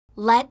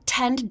Let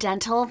Tend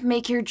Dental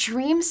make your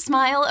dream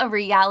smile a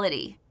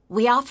reality.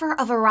 We offer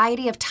a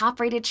variety of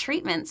top-rated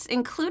treatments,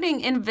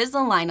 including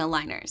Invisalign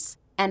aligners.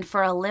 And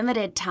for a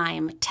limited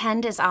time,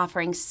 Tend is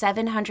offering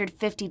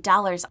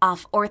 $750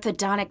 off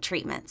orthodontic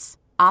treatments.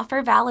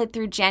 Offer valid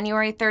through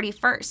January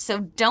 31st, so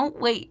don't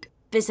wait.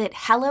 Visit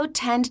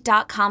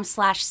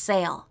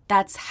hellotend.com/sale.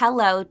 That's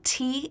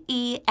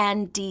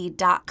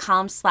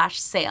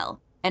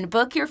hellotend.com/sale. And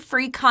book your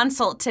free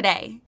consult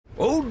today.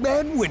 Old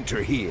Man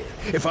Winter here.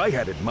 If I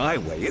had it my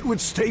way, it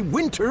would stay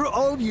winter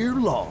all year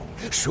long.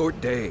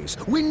 Short days,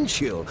 wind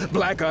chill,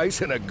 black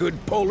ice, and a good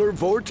polar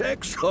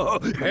vortex. Oh,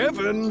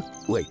 heaven.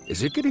 Wait,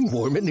 is it getting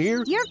warm in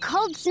here? Your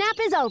cold snap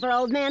is over,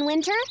 Old Man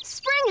Winter.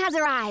 Spring has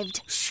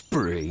arrived.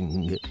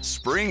 Spring.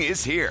 Spring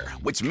is here,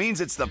 which means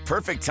it's the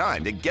perfect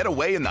time to get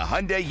away in the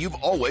Hyundai you've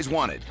always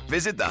wanted.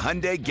 Visit the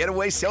Hyundai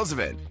Getaway Sales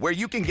Event, where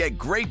you can get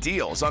great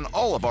deals on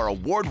all of our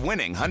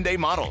award-winning Hyundai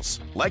models,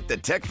 like the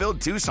tech-filled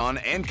Tucson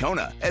and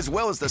Kona, as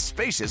well as the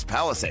spacious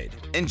Palisade.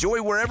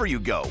 Enjoy wherever you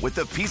go with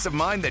the peace of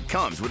mind that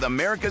comes with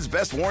America's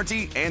best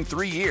warranty and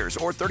 3 years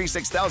or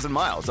 36,000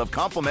 miles of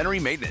complimentary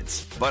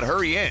maintenance. But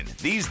hurry in,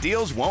 these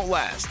deals won't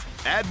last.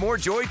 Add more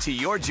joy to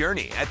your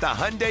journey at the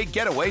Hyundai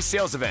Getaway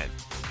Sales Event.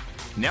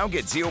 Now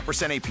get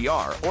 0%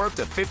 APR or up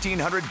to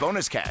 $1,500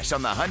 bonus cash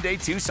on the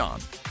Hyundai Tucson.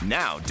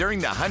 Now, during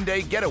the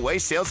Hyundai Getaway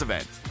Sales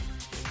Event.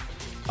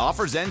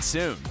 Offers end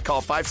soon.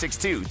 Call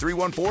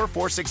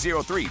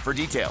 562-314-4603 for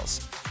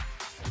details.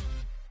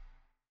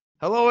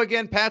 Hello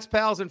again, Pats,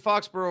 pals, and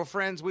Foxborough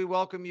friends. We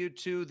welcome you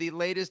to the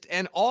latest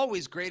and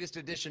always greatest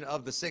edition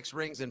of the Six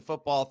Rings and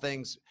Football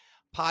Things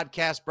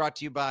podcast, brought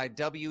to you by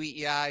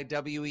WEEI,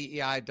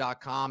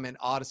 WEEI.com, and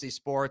Odyssey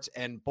Sports.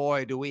 And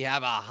boy, do we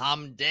have a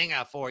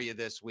humdinger for you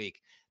this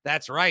week.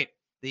 That's right.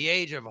 The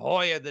age of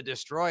Hoya the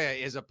Destroyer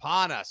is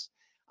upon us.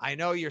 I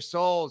know your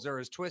souls are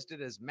as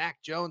twisted as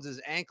Mac Jones's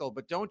ankle,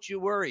 but don't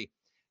you worry.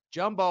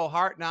 Jumbo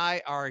Hart and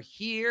I are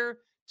here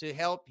to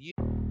help you.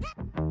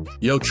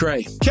 Yo,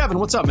 Trey. Kevin,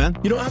 what's up, man?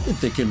 You know, I've been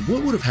thinking,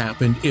 what would have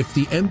happened if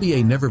the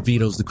NBA never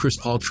vetoes the Chris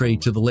Paul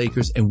trade to the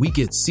Lakers and we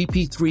get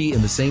CP3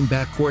 in the same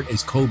backcourt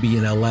as Kobe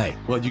in LA?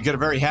 Well, you get a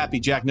very happy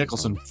Jack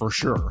Nicholson for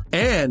sure.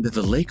 And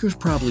the Lakers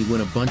probably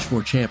win a bunch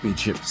more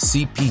championships.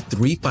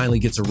 CP3 finally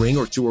gets a ring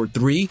or two or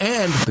three,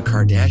 and the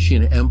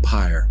Kardashian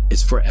empire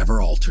is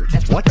forever altered.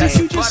 What did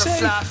you just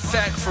say?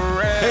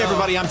 Hey,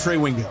 everybody, I'm Trey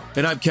Wingo.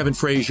 And I'm Kevin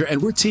Frazier,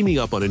 and we're teaming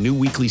up on a new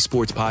weekly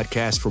sports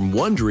podcast from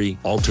Wondery,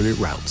 Alternate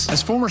Routes.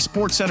 As former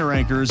Sports Center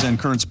anchors and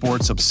current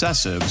sports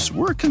obsessives,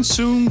 we're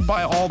consumed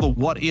by all the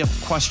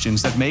what-if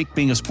questions that make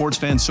being a sports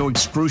fan so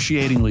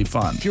excruciatingly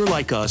fun. If you're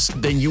like us,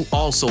 then you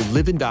also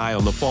live and die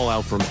on the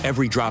fallout from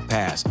every drop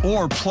pass.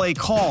 Or play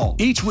call.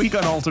 Each week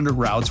on Alternate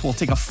Routes, we'll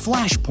take a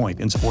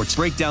flashpoint in sports,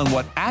 break down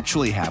what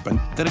actually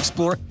happened, then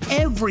explore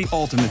every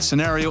alternate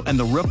scenario and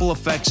the ripple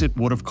effects it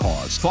would have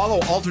caused. Follow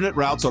Alternate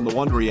Routes on the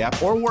Wondery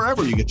app or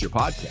wherever you get your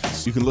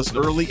podcasts. You can listen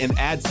early and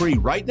ad-free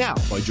right now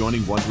by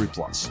joining Wondery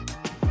Plus.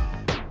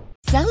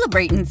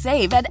 Celebrate and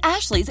save at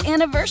Ashley's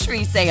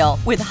Anniversary Sale.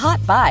 With Hot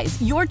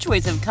Buys, your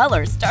choice of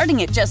colors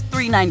starting at just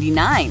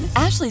 $3.99.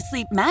 Ashley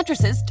Sleep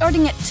mattresses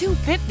starting at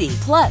 $2.50.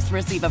 Plus,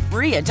 receive a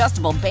free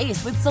adjustable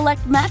base with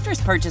select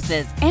mattress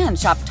purchases. And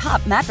shop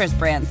top mattress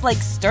brands like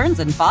Stearns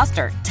 &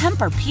 Foster,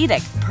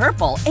 Tempur-Pedic,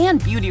 Purple,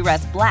 and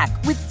Beautyrest Black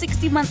with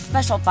 60-month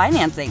special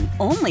financing.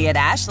 Only at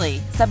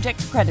Ashley. Subject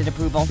to credit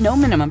approval. No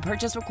minimum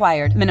purchase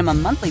required.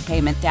 Minimum monthly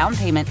payment, down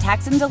payment,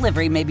 tax, and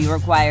delivery may be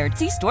required.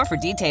 See store for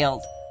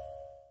details.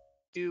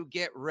 To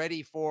get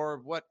ready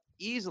for what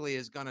easily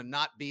is going to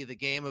not be the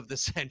game of the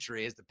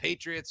century as the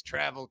Patriots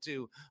travel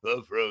to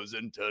the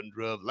frozen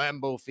tundra of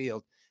Lambeau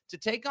Field to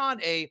take on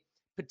a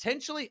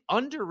potentially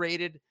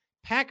underrated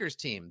Packers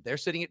team. They're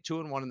sitting at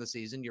 2-1 in the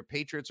season. Your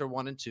Patriots are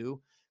 1-2,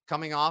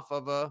 coming off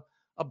of a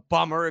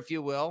bummer, if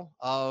you will,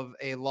 of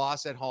a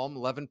loss at home,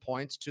 11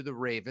 points to the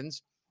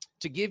Ravens.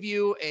 To give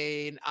you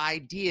an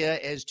idea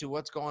as to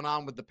what's going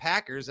on with the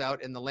Packers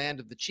out in the land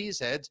of the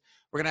Cheeseheads,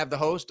 we're going to have the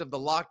host of the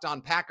Locked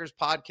On Packers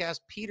podcast,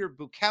 Peter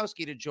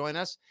Bukowski, to join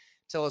us,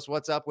 tell us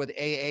what's up with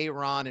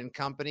Ron and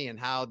company and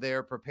how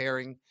they're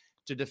preparing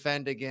to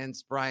defend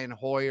against Brian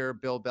Hoyer,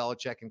 Bill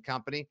Belichick and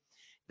company.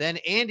 Then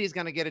Andy's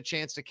going to get a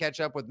chance to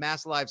catch up with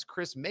Mass Live's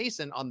Chris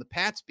Mason on the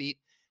Pats beat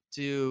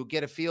to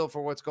get a feel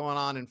for what's going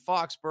on in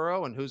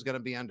Foxborough and who's going to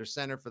be under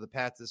center for the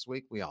Pats this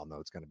week. We all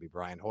know it's going to be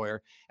Brian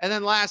Hoyer. And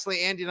then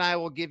lastly, Andy and I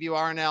will give you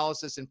our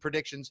analysis and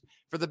predictions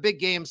for the big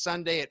game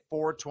Sunday at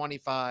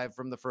 4:25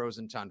 from the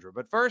frozen tundra.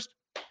 But first,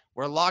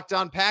 we're Locked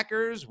On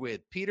Packers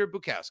with Peter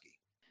Bukowski.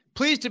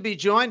 Pleased to be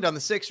joined on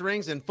the Six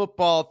Rings and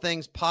Football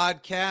Things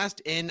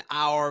podcast in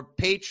our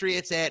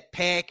Patriots at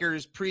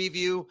Packers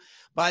preview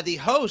by the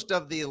host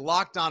of the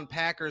Locked On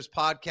Packers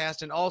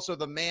podcast and also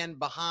the man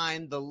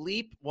behind The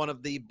Leap, one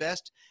of the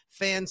best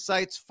fan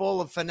sites full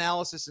of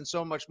analysis and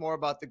so much more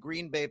about the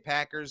Green Bay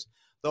Packers,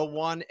 the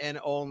one and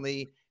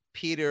only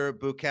Peter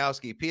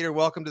Bukowski. Peter,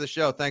 welcome to the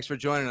show. Thanks for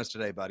joining us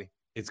today, buddy.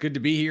 It's good to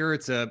be here.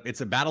 It's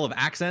a battle of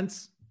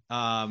accents.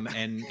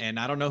 And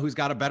I don't know who's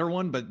got a better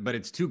one, but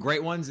it's two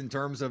great ones in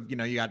terms of,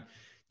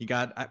 you He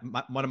got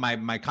one of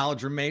my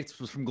college roommates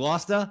was from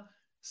Gloucester.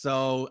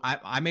 So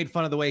I made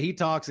fun of the way he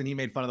talks and he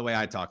made fun of the way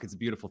I talk. It's a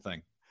beautiful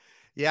thing.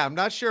 Yeah, I'm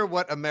not sure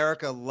what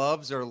America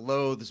loves or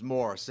loathes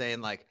more,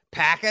 saying like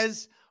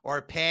Packers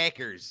or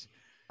Packers.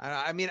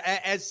 I mean,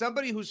 as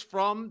somebody who's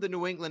from the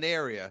New England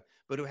area,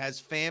 but who has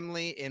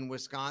family in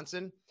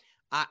Wisconsin,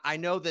 I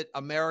know that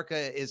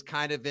America is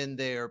kind of in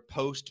their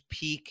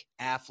post-peak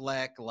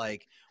Affleck,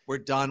 like we're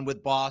done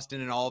with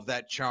Boston and all of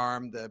that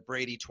charm, the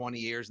Brady 20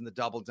 years and the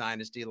double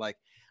dynasty. Like,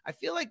 I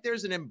feel like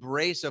there's an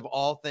embrace of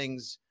all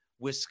things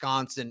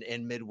Wisconsin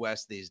and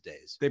Midwest these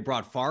days. They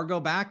brought Fargo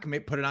back,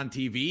 put it on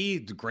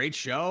TV. It's a great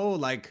show.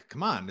 Like,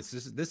 come on. This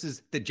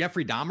is the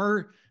Jeffrey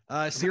Dahmer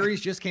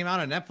series just came out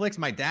on Netflix.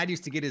 My dad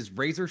used to get his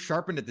razor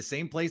sharpened at the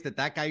same place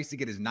that guy used to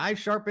get his knife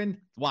sharpened.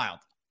 Wild.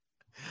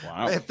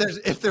 Wow.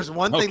 If there's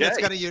one thing that's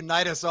going to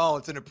unite us all,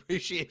 it's an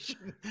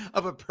appreciation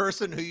of a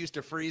person who used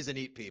to freeze and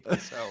eat people.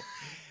 So,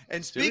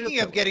 and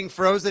speaking of getting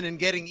frozen and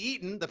getting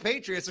eaten, the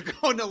Patriots are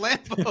going to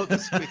Lambeau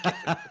this weekend.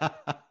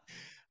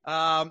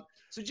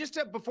 So just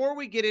before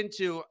we get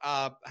into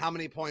how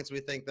many points we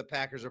think the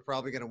Packers are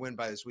probably going to win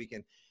by this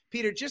weekend,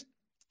 Peter, just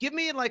give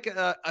me like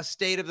a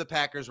state of the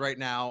Packers right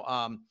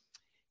now.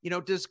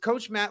 Does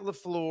Coach Matt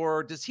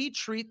LaFleur, does he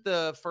treat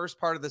the first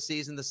part of the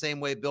season the same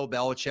way Bill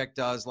Belichick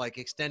does, like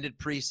extended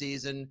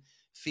preseason,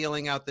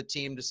 feeling out the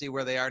team to see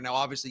where they are? Now,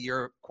 obviously,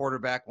 your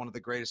quarterback, one of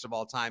the greatest of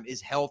all time,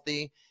 is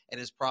healthy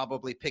and is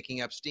probably picking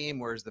up steam,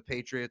 whereas the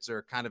Patriots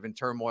are kind of in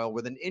turmoil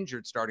with an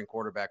injured starting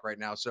quarterback right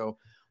now. So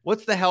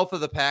what's the health of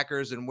the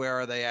Packers and where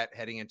are they at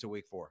heading into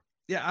week 4?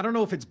 Yeah, I don't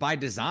know if it's by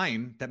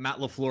design that Matt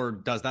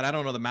LaFleur does that. I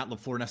don't know that Matt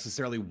LaFleur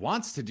necessarily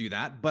wants to do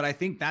that, but I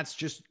think that's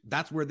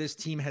where this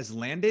team has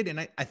landed.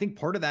 And I think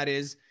part of that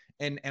is,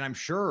 and I'm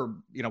sure,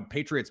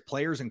 Patriots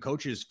players and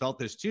coaches felt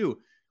this too,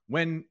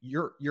 when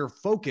your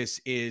focus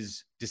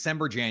is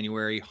December,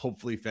 January,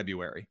 hopefully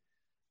February.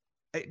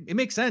 It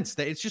makes sense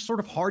that it's just sort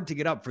of hard to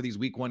get up for these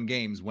week 1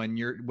 games when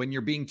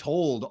you're being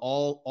told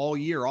all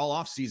year, all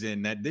off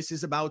season that this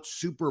is about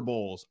Super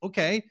Bowls.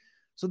 Okay.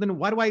 So then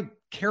why do I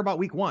care about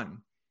week 1?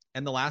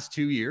 And the last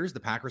 2 years,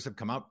 the Packers have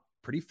come out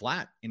pretty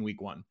flat in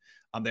week 1.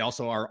 They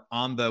also are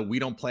on the we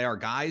don't play our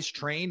guys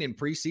train in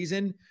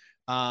preseason.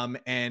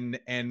 And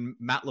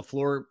Matt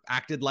LaFleur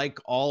acted like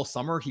all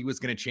summer he was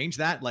going to change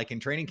that. Like in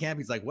training camp,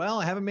 he's like,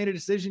 well, I haven't made a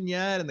decision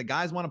yet. And the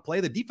guys want to play.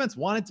 The defense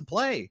wanted to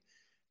play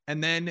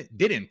and then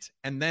didn't.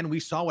 And then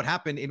we saw what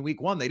happened in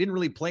week 1. They didn't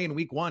really play in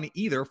week 1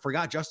 either.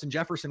 Forgot Justin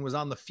Jefferson was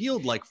on the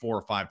field like 4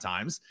 or 5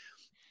 times.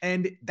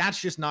 And that's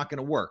just not going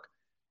to work.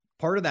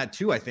 Part of that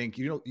too, I think,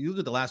 you look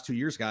at the last 2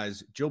 years,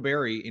 guys, Joe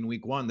Barry in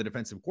week 1, the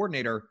defensive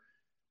coordinator,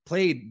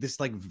 played this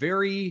like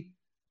very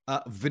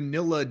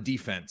vanilla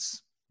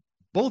defense,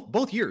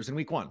 both years in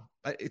week 1.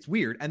 It's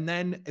weird. And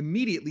then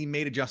immediately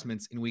made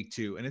adjustments in week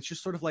 2. And it's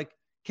just sort of like,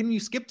 can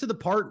you skip to the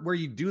part where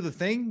you do the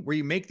thing, where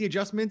you make the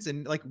adjustments?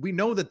 And like, we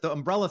know that the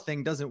umbrella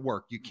thing doesn't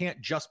work. You can't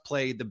just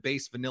play the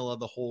base vanilla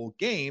the whole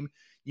game.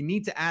 You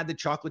need to add the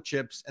chocolate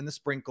chips and the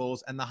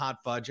sprinkles and the hot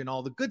fudge and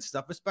all the good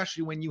stuff,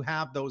 especially when you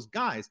have those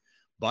guys.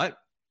 But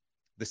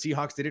the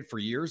Seahawks did it for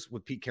years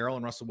with Pete Carroll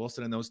and Russell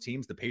Wilson and those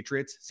teams. The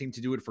Patriots seem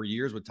to do it for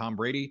years with Tom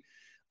Brady,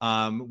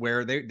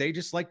 where they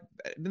just like,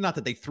 not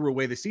that they threw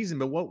away the season,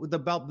 but what the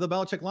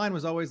Belichick line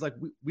was always like,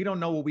 we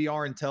don't know what we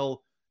are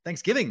until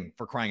Thanksgiving,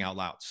 for crying out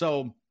loud.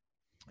 So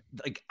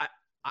like,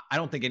 I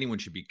don't think anyone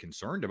should be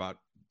concerned about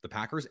the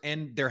Packers,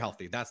 and they're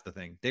healthy. That's the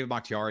thing. David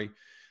Bakhtiari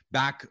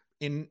back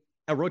in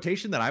a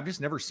rotation that I've just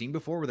never seen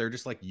before, where they're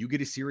just like, you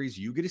get a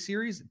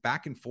series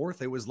back and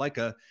forth. It was like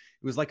a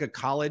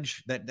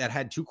college that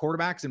had 2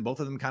 quarterbacks and both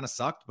of them kind of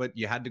sucked, but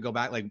you had to go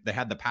back. Like they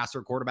had the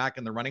passer quarterback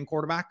and the running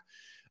quarterback.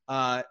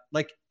 It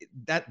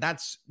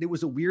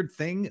was a weird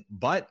thing,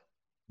 but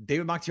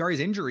David Bakhtiari's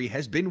injury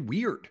has been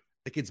weird.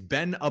 Like it's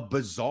been a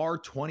bizarre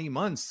 20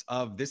 months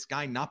of this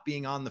guy not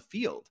being on the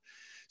field.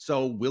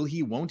 So will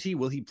he, won't he,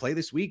 will he play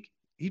this week?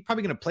 He's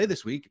probably going to play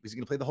this week. Is he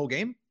going to play the whole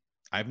game?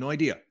 I have no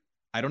idea.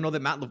 I don't know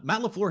that Matt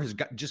LaFleur has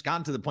just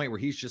gotten to the point where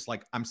he's just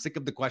like, I'm sick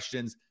of the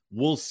questions.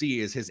 We'll see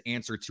is his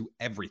answer to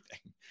everything.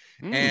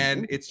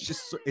 And it's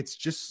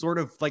just sort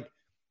of like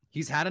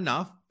he's had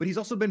enough, but he's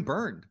also been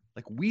burned.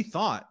 Like we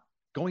thought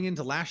going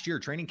into last year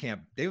training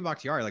camp, David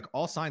Bakhtiari, like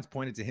all signs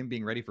pointed to him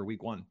being ready for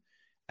week 1.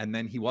 And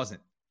then he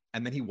wasn't.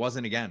 And then he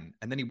wasn't again.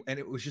 And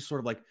it was just sort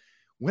of like,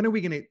 when are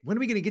we going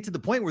to get to the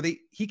point where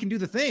he can do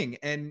the thing?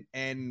 And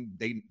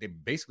they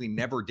basically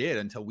never did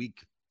until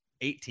week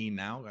 18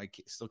 now. I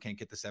still can't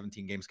get the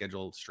 17 game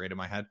schedule straight in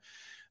my head.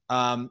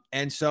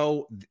 And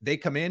so they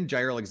come in,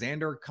 Jair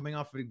Alexander coming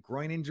off of a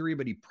groin injury,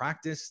 but he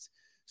practiced.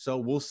 So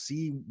we'll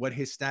see what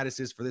his status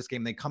is for this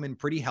game. They come in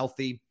pretty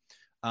healthy.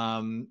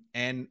 And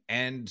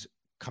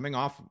coming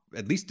off,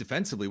 at least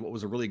defensively, what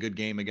was a really good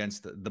game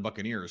against the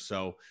Buccaneers.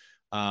 So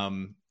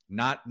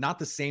not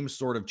the same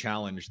sort of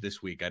challenge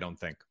this week, I don't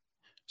think.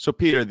 So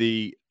Peter,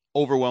 the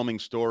overwhelming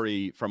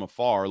story from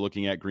afar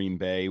looking at Green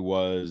Bay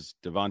was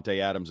Davante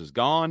Adams is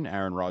gone.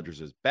 Aaron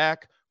Rodgers is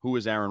back. Who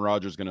is Aaron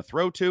Rodgers going to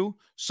throw to?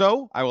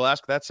 So I will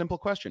ask that simple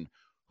question.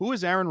 Who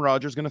is Aaron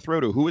Rodgers going to throw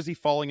to? Who is he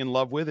falling in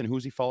love with, and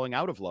who's he falling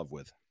out of love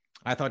with?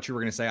 I thought you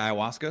were going to say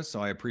ayahuasca, so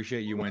I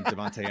appreciate you went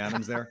Davante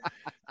Adams there.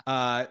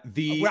 Well,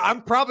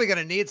 I'm probably going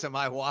to need some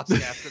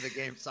ayahuasca after the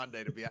game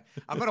Sunday.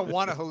 I'm going to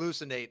want to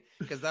hallucinate,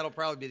 because that'll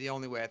probably be the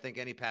only way I think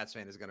any Pats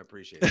fan is going to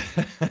appreciate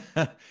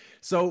it.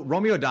 So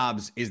Romeo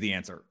Doubs is the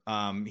answer.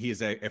 He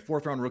is a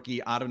 4th-round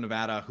rookie out of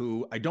Nevada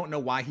who I don't know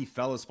why he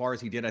fell as far as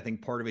he did. I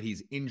think part of it,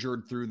 he's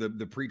injured through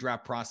the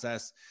pre-draft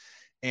process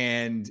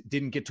and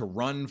didn't get to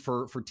run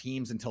for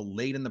teams until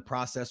late in the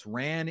process.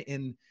 Ran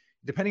in,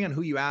 depending on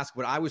who you ask,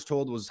 what I was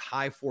told was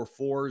high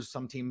 4.4s.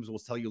 Some teams will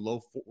tell you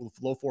low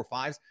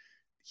 4.5s.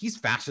 He's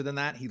faster than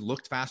that. He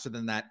looked faster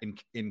than that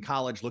in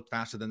college, looked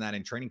faster than that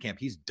in training camp.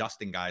 He's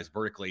dusting guys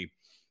vertically,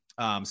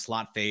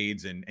 slot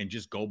fades and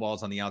just go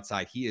balls on the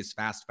outside. He is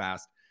fast.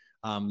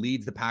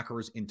 Leads the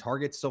Packers in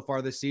targets so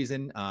far this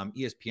season.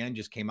 ESPN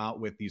just came out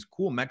with these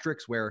cool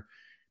metrics where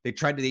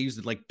they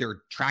use like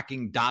their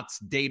tracking dots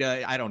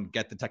data. I don't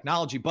get the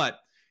technology, but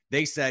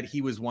they said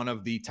he was one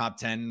of the top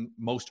 10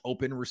 most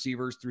open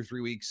receivers through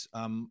 3 weeks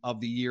of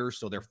the year.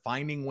 So they're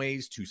finding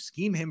ways to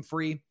scheme him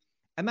free.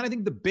 And then I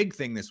think the big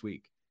thing this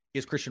week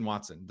is Christian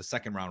Watson, the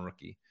 2nd-round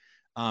rookie.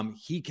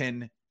 He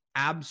can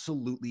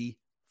absolutely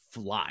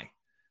fly.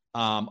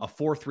 A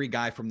 4.3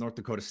 guy from North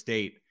Dakota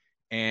State.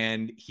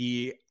 And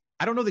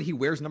I don't know that he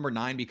wears number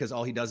 9 because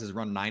all he does is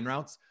run 9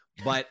 routes.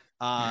 But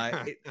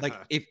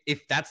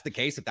if that's the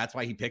case, if that's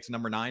why he picks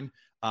number 9,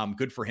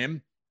 good for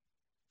him,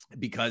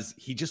 because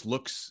he just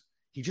looks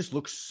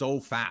so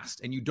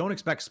fast. And you don't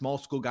expect small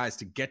school guys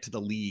to get to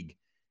the league.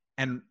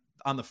 And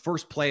on the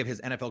first play of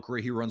his NFL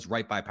career, he runs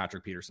right by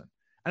Patrick Peterson.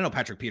 I know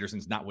Patrick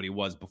Peterson's not what he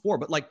was before,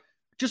 but like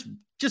just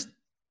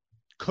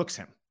cooks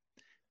him.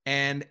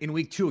 And in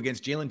week 2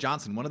 against Jalen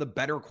Johnson, one of the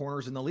better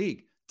corners in the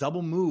league,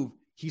 double move,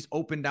 he's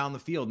open down the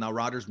field. Now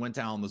Rodgers went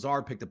to Allen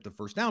Lazard, picked up the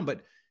first down,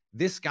 but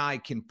this guy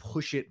can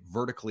push it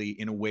vertically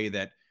in a way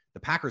that the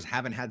Packers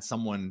haven't had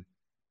someone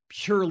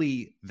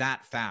purely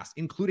that fast,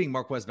 including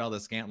Marquez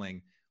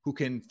Valdes-Scantling, who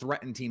can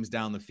threaten teams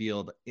down the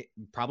field,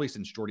 probably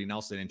since Jordy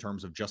Nelson, in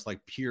terms of just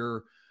like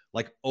pure,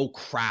 like, oh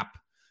crap.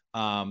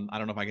 I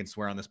don't know if I can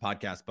swear on this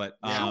podcast, but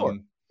Sure.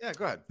 Yeah,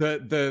 go ahead.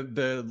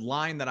 The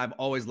line that I've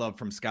always loved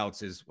from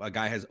scouts is a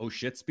guy has oh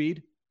shit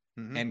speed,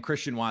 and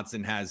Christian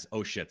Watson has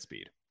oh shit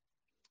speed.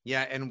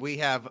 Yeah, and we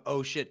have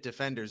oh shit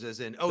defenders,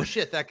 as in, oh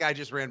shit, that guy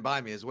just ran by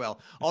me as well.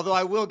 Although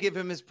I will give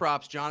him his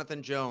props.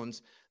 Jonathan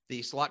Jones,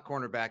 the slot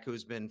cornerback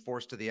who's been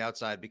forced to the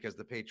outside because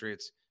the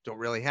Patriots don't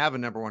really have a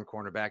number 1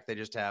 cornerback. They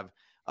just have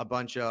a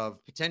bunch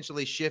of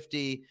potentially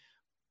shifty,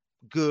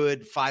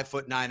 good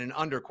 5'9" and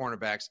under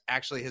cornerbacks.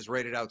 Actually has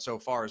rated out so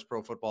far as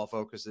Pro Football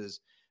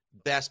Focus's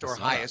best or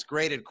highest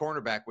graded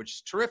cornerback, which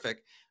is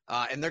terrific.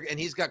 And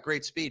he's got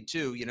great speed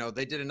too. You know,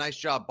 they did a nice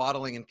job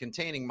bottling and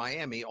containing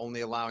Miami,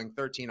 only allowing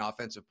 13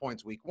 offensive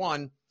points week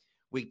 1.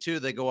 Week 2,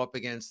 they go up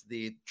against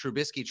the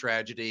Trubisky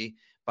tragedy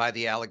by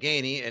the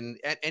Allegheny, and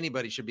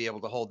anybody should be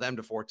able to hold them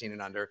to 14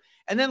 and under.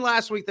 And then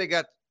last week they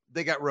got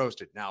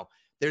roasted. Now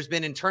there's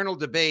been internal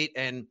debate,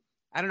 and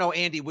I don't know,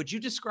 Andy, would you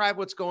describe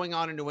what's going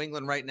on in New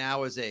England right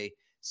now as a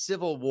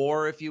civil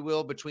war, if you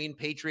will, between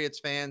Patriots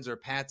fans or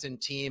Pats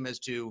and team as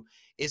to,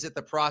 is it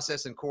the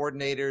process and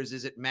coordinators?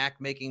 Is it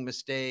Mac making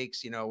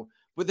mistakes? You know,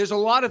 but there's a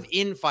lot of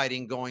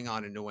infighting going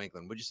on in New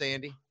England. Would you say,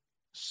 Andy?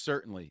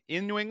 Certainly.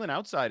 In New England,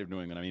 outside of New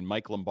England, I mean,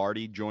 Mike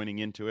Lombardi joining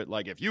into it.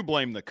 Like, if you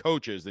blame the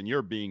coaches, then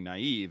you're being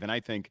naive. And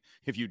I think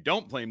if you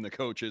don't blame the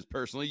coaches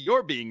personally,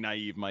 you're being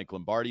naive, Mike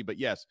Lombardi. But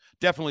yes,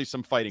 definitely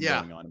some fighting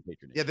going on in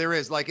Patriot Nation. Yeah, there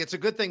is. Like, it's a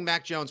good thing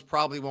Mac Jones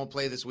probably won't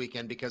play this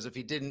weekend, because if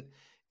he didn't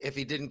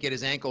get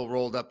his ankle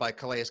rolled up by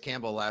Calais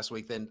Campbell last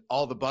week, then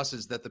all the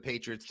buses that the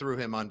Patriots threw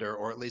him under,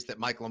 or at least that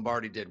Mike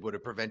Lombardi did, would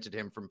have prevented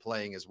him from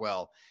playing as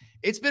well.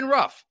 It's been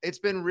rough. It's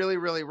been really,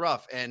 really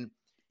rough. And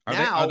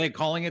are they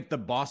calling it the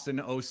Boston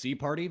OC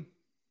party?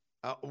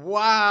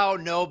 Wow,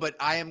 no, but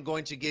I am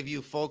going to give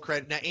you full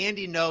credit. Now,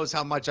 Andy knows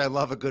how much I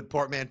love a good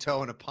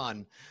portmanteau and a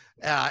pun,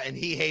 and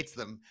he hates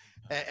them,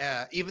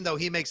 even though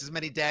he makes as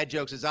many dad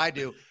jokes as I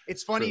do.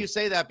 It's funny you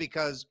say that,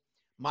 because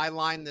my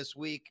line this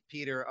week,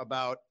 Peter,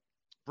 about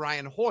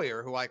Brian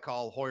Hoyer, who I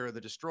call Hoyer the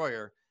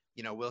Destroyer,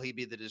 you know, will he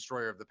be the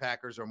destroyer of the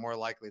Packers or more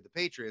likely the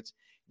Patriots?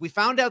 We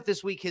found out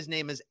this week his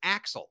name is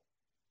Axel.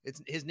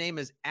 His name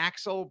is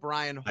Axel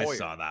Brian Hoyer. I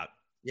saw that.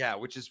 Yeah,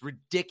 which is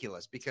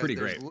ridiculous, because pretty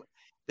great.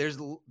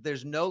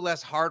 There's no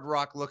less hard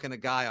rock looking a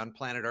guy on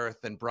planet Earth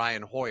than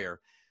Brian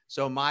Hoyer.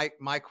 So my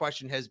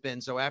question has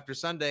been, so after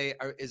Sunday,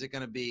 is it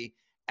going to be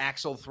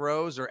Axel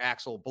throws or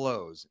Axel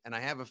blows? And I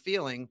have a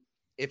feeling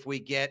if we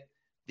get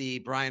the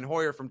Brian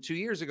Hoyer from 2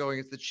 years ago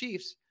against the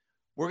Chiefs,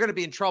 we're going to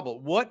be in trouble.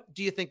 What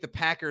do you think the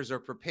Packers are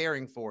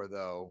preparing for,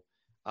 though,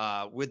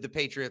 with the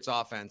Patriots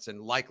offense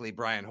and likely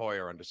Brian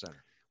Hoyer under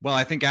center? Well,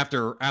 I think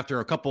after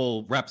a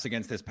couple reps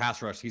against this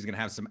pass rush, he's going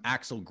to have some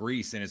Axel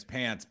grease in his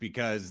pants,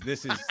 because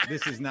this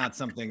is not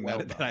something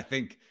that I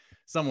think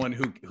someone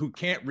who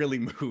can't really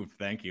move,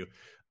 thank you,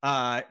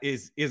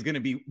 is going to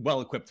be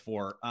well equipped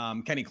for.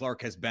 Kenny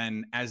Clark has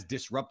been as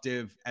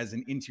disruptive as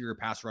an interior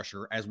pass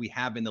rusher as we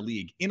have in the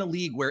league, in a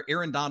league where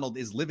Aaron Donald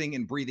is living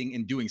and breathing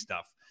and doing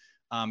stuff.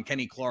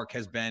 Kenny Clark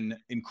has been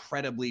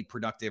incredibly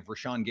productive.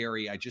 Rashawn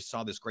Gary, I just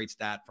saw this great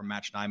stat from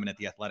Matt Schneidman at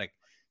The Athletic.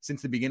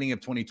 Since the beginning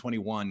of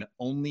 2021,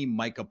 only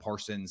Micah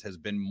Parsons has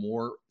been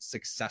more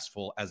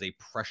successful as a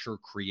pressure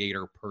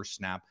creator per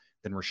snap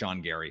than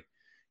Rashawn Gary.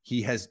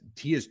 He has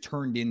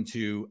turned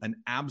into an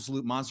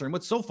absolute monster. And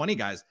what's so funny,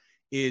 guys,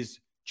 is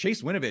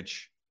Chase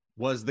Winovich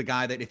was the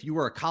guy that if you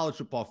were a college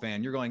football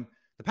fan, you're going,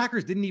 the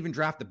Packers didn't even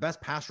draft the best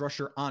pass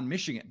rusher on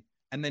Michigan.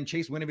 And then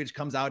Chase Winovich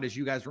comes out, as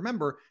you guys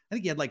remember, I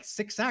think he had like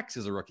 6 sacks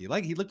as a rookie.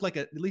 Like he looked like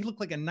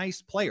a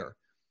nice player.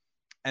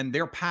 And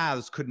their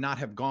paths could not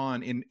have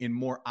gone in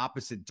more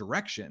opposite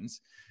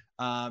directions.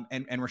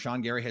 And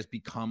Rashawn Gary has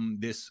become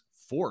this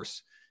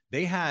force.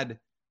 They had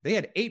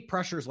 8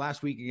 pressures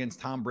last week against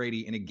Tom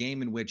Brady in a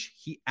game in which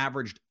he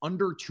averaged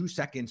under 2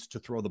 seconds to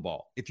throw the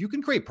ball. If you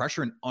can create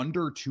pressure in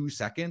under 2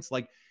 seconds,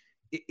 like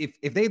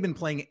if they've been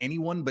playing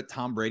anyone but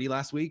Tom Brady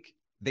last week,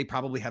 they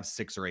probably have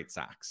 6 or 8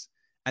 sacks.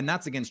 And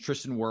that's against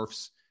Tristan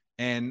Wirfs.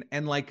 And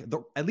like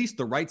at least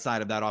the right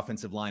side of that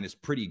offensive line is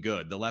pretty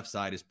good. The left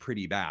side is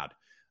pretty bad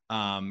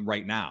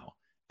right now.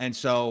 And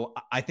so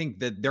I think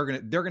that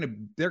they're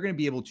gonna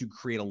be able to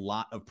create a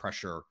lot of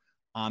pressure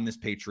on this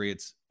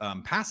Patriots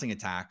passing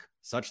attack,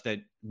 such that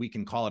we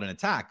can call it an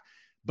attack.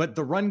 But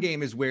the run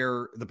game is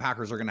where the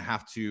Packers are going to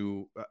have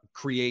to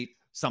create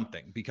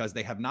something, because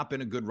they have not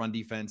been a good run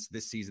defense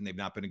this season. They've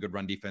not been a good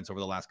run defense over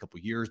the last couple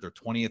of years. They're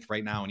 20th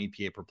right now in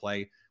EPA per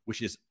play,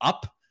 which is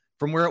up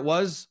from where it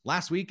was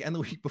last week and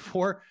the week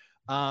before.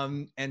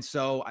 And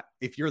so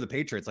if you're the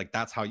Patriots, like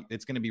that's how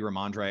it's going to be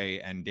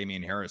Ramondre and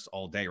Damian Harris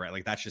all day, right?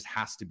 Like that just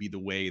has to be the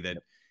way that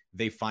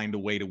they find a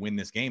way to win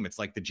this game. It's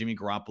like the Jimmy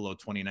Garoppolo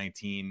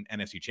 2019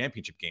 NFC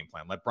Championship game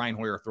plan. Let Brian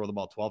Hoyer throw the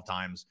ball 12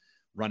 times,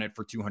 run it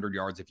for 200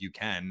 yards if you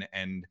can.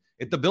 And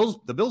the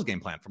Bills game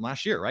plan from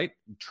last year, right?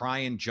 Try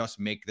and just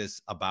make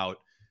this about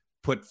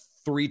put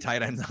 3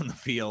 tight ends on the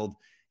field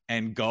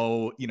and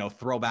go,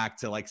 throw back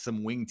to like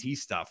some wing T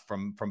stuff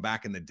from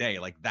back in the day.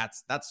 Like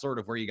that's sort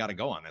of where you got to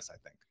go on this, I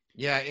think.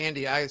 Yeah,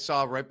 Andy, I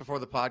saw right before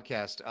the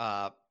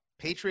podcast,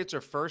 Patriots are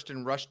first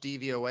in rush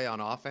DVOA on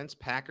offense,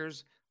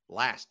 Packers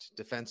last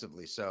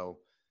defensively. So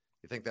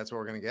you think that's what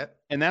we're going to get?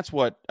 And that's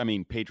what,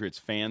 Patriots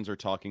fans are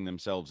talking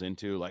themselves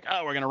into, like,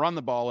 oh, we're going to run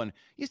the ball. And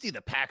you see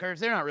the Packers,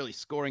 they're not really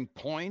scoring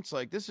points.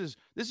 Like this is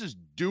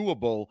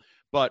doable.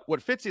 But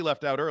what Fitzy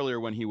left out earlier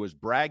when he was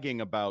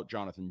bragging about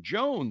Jonathan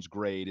Jones'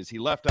 grade is he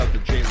left out the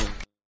Jalen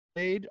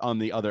grade on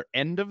the other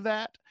end of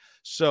that.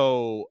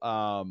 So,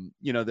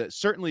 that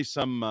certainly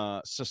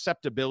some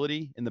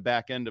susceptibility in the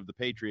back end of the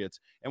Patriots.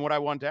 And what I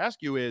wanted to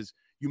ask you is,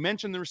 you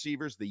mentioned the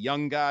receivers, the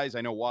young guys.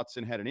 I know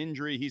Watson had an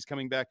injury. He's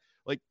coming back.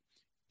 Like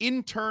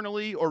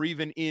internally or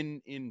even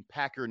in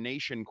Packer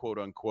Nation, quote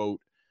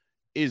unquote,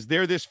 is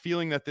there this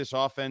feeling that this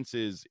offense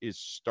is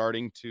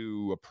starting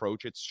to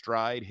approach its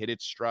stride, hit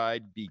its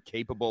stride, be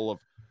capable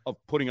of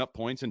putting up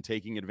points and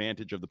taking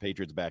advantage of the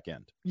Patriots back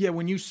end? Yeah,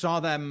 when you saw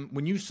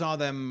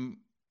them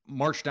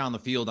march down the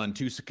field on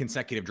 2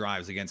 consecutive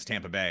drives against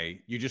Tampa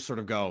Bay, you just sort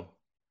of go,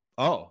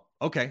 oh,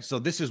 okay, so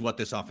this is what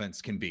this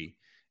offense can be.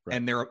 Right.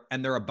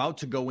 And they're about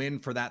to go in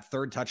for that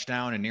 3rd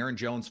touchdown, and Aaron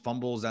Jones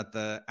fumbles at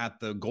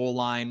the goal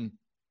line.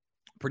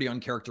 Pretty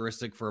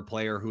uncharacteristic for a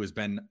player who has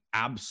been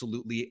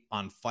absolutely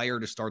on fire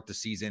to start the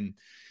season.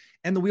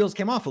 And the wheels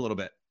came off a little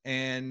bit,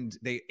 and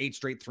they 8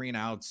 straight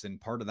 3-and-outs.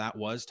 And part of that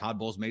was Todd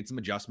Bowles made some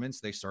adjustments.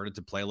 They started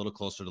to play a little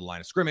closer to the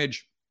line of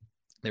scrimmage.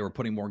 They were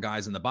putting more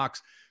guys in the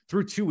box.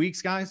 Through 2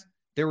 weeks, guys,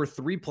 there were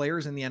 3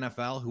 players in the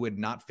NFL who had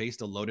not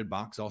faced a loaded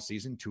box all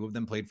season. 2 of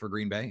them played for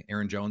Green Bay,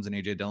 Aaron Jones and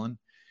A.J. Dillon.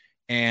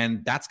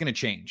 And that's going to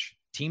change.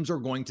 Teams are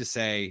going to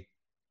say,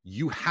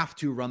 you have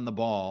to run the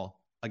ball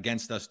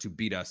against us to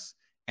beat us.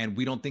 And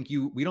we don't think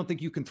you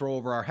can throw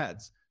over our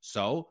heads.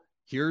 So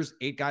here's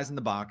 8 guys in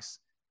the box,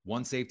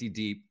 1 safety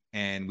deep,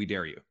 and we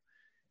dare you.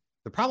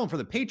 The problem for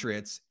the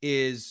Patriots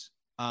is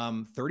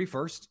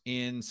 31st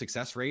in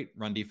success rate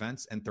run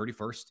defense and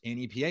 31st in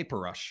EPA per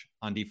rush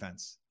on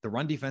defense. The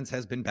run defense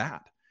has been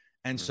bad.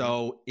 And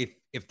so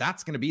if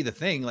that's going to be the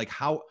thing, like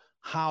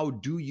how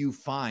do you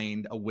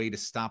find a way to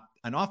stop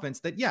an offense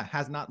that,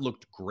 has not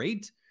looked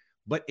great,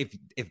 but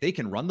if they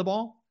can run the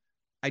ball,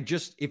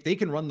 if they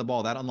can run the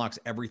ball, that unlocks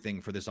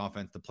everything for this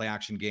offense. The play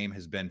action game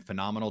has been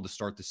phenomenal to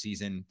start the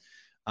season.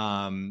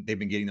 They've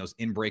been getting those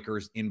in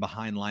breakers in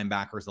behind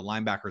linebackers. The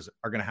linebackers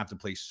are going to have to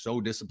play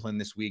so disciplined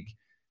this week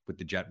with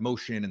the jet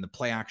motion and the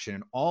play action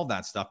and all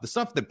that stuff. The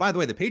stuff that, by the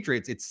way, the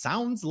Patriots, it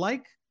sounds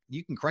like,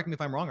 you can correct me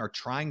if I'm wrong, are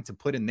trying to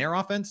put in their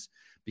offense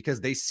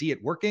because they see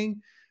it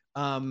working.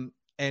 And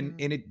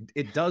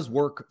it does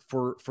work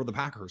for the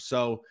Packers.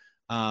 So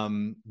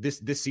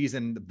this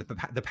season,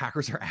 the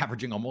Packers are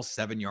averaging almost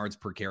 7 yards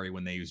per carry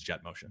when they use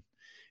jet motion.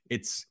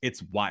 It's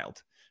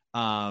wild.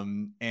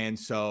 And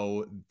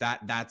so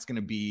that's going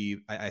to be,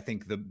 I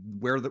think,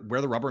 where the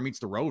rubber meets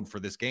the road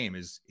for this game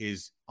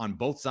is on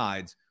both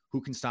sides, who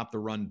can stop the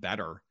run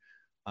better.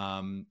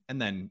 And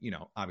then,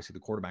 obviously the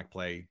quarterback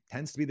play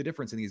tends to be the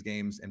difference in these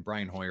games, and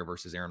Brian Hoyer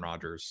versus Aaron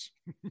Rodgers.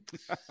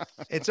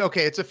 It's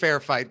okay. It's a fair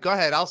fight. Go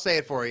ahead. I'll say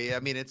it for you. I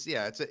mean, it's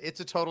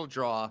a total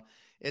draw.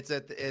 It's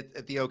at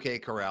the OK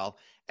Corral.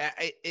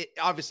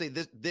 Obviously,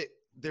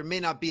 there may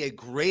not be a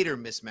greater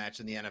mismatch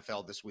in the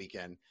NFL this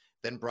weekend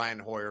than Brian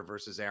Hoyer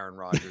versus Aaron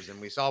Rodgers.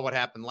 And we saw what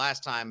happened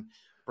last time.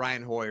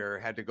 Brian Hoyer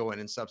had to go in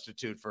and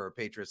substitute for a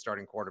Patriots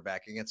starting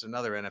quarterback against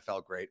another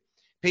NFL great.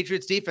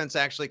 Patriots defense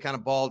actually kind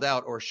of balled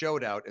out, or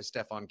showed out, as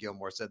Stephon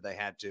Gilmore said they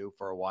had to,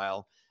 for a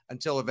while,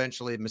 until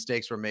eventually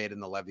mistakes were made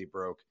and the levee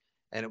broke.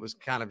 And it was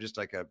kind of just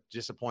like a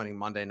disappointing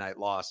Monday night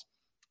loss.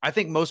 I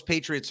think most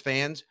Patriots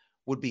fans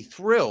would be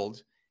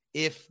thrilled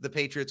if the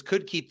Patriots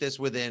could keep this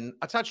within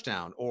a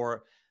touchdown,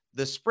 or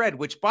the spread,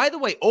 which, by the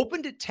way,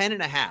 opened at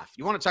 10.5.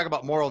 You want to talk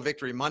about moral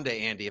victory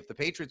Monday, Andy. If the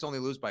Patriots only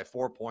lose by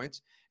 4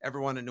 points,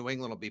 everyone in New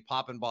England will be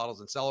popping bottles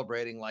and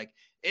celebrating like,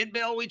 in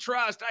Bill we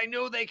trust. I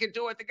knew they could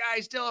do it. The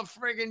guy's still a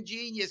friggin'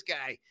 genius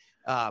guy.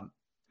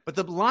 But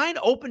the line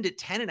opened at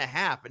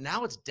 10.5, and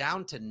now it's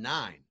down to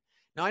 9.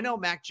 Now, I know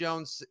Mac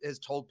Jones has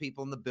told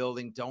people in the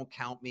building, don't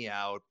count me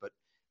out, but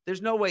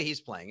there's no way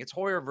he's playing. It's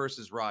Hoyer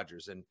versus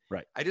Rodgers. And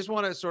I just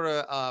want to sort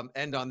of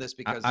end on this,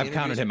 because I've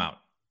counted him out.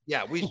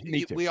 Yeah,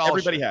 we all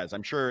everybody should. has.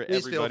 I'm sure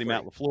Please everybody,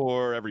 Matt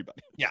LaFleur, everybody.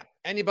 Yeah,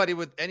 anybody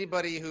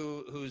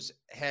whose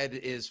head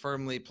is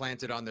firmly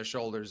planted on their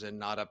shoulders and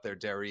not up their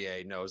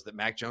derriere knows that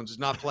Mac Jones is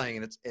not playing,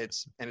 and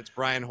it's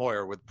Brian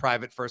Hoyer with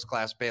private first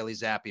class Bailey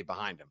Zappi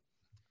behind him.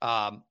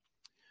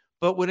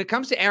 But when it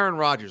comes to Aaron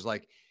Rodgers,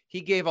 like,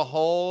 he gave a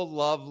whole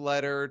love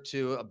letter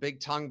to a big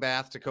tongue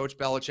bath to Coach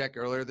Belichick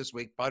earlier this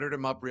week, buttered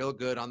him up real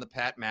good on the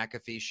Pat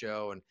McAfee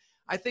show, and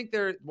I think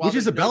which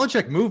is a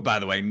Belichick move, by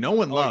the way. No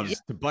one loves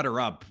to butter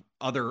up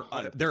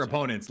their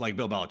opponents like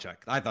Bill Belichick.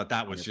 I thought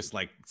that was just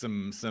like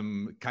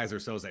some Kaiser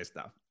Soze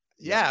stuff.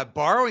 Yeah,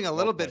 borrowing a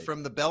little bit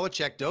from the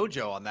Belichick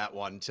dojo on that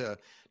one to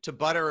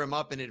butter him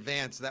up in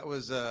advance. That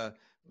was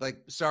like,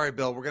 sorry,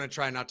 Bill, we're going to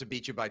try not to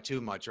beat you by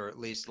too much, or at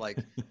least like,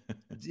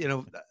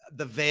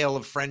 the veil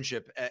of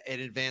friendship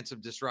in advance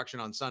of destruction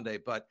on Sunday.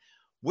 But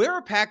where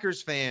are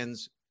Packers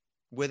fans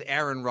with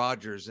Aaron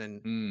Rodgers, and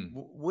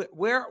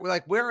where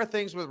are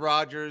things with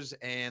Rodgers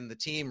and the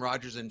team,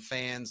 Rodgers and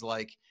fans?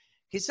 Like,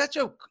 he's such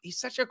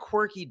a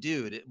quirky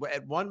dude.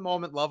 At one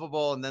moment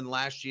lovable, and then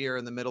last year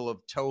in the middle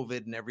of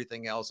COVID and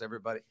everything else,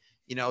 everybody,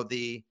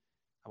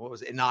 what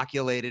was it,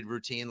 inoculated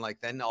routine, like,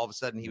 then all of a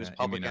sudden he was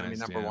public enemy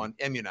number one.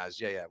 Immunized.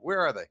 Yeah.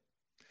 Where are they?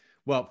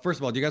 Well, first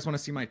of all, do you guys want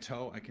to see my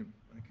toe? I can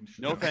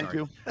No, thank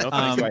you. No,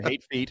 thank you. I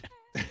hate feet.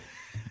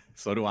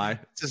 So do I.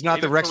 This is not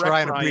the Rex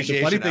Ryan appreciation.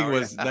 The funny thing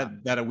was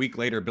that a week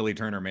later, Billy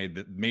Turner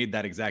made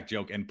that exact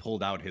joke and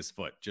pulled out his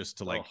foot just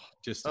to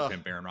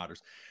pimp Aaron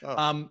Rodgers.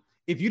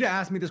 If you'd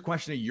asked me this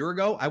question a year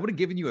ago, I would have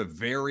given you a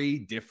very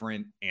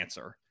different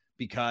answer,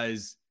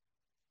 because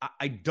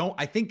I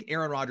think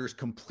Aaron Rodgers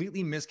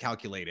completely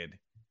miscalculated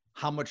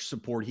how much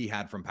support he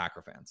had from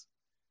Packer fans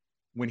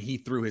when he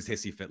threw his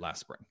hissy fit last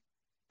spring.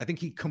 I think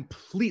he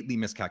completely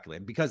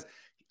miscalculated, because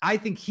I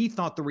think he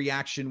thought the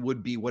reaction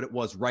would be what it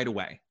was right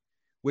away,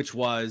 which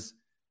was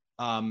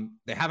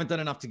they haven't done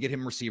enough to get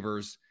him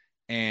receivers,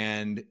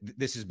 and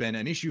this has been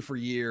an issue for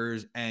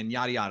years, and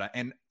yada, yada.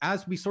 And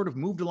as we sort of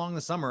moved along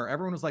the summer,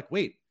 everyone was like,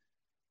 wait,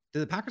 do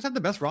the Packers have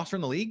the best roster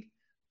in the league?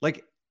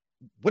 Like,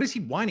 what is he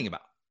whining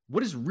about?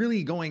 What is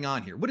really going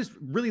on here? What is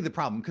really the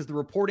problem? Because the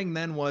reporting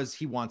then was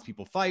he wants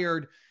people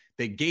fired.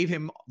 They gave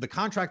him the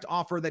contract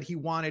offer that he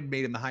wanted,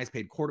 made him the highest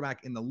paid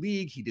quarterback in the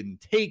league. He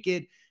didn't take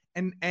it.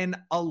 And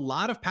a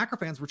lot of Packer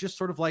fans were just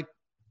sort of like,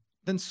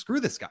 then screw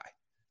this guy.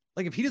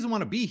 Like, if he doesn't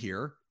want to be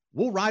here,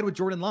 we'll ride with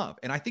Jordan Love.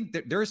 And I think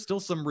that there is still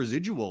some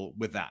residual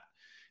with that.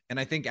 And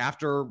I think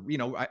after,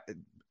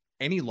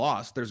 any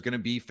loss, there's going to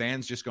be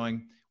fans just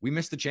going, we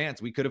missed the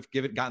chance. We could have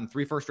gotten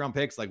 3 first-round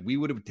picks. Like, we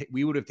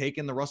would have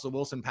taken the Russell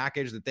Wilson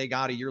package that they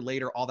got a year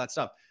later, all that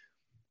stuff.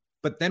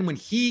 But then when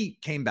he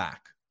came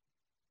back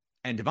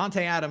and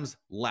Devontae Adams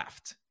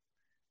left,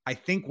 I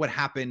think what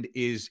happened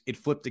is it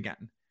flipped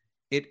again.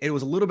 It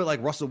was a little bit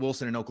like Russell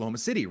Wilson in Oklahoma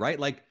City, right?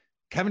 Like,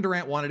 Kevin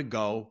Durant wanted to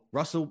go,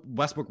 Russell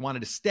Westbrook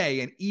wanted to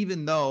stay. And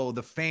even though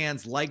the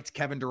fans liked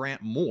Kevin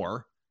Durant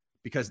more,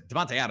 because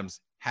Devontae Adams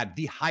had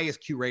the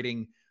highest Q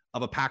rating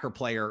of a Packer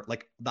player,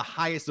 like the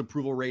highest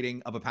approval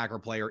rating of a Packer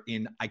player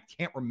in, I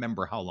can't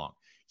remember how long.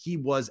 He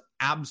was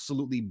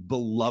absolutely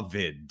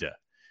beloved.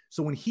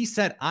 So when he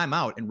said, I'm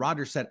out, and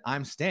Rodgers said,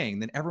 I'm staying,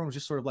 then everyone was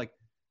just sort of like,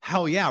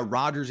 hell yeah,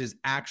 Rodgers is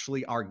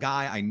actually our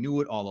guy. I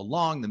knew it all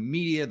along. The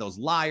media, those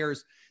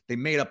liars, they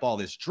made up all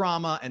this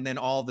drama, and then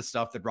all the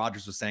stuff that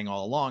Rodgers was saying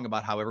all along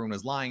about how everyone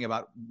was lying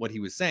about what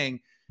he was saying.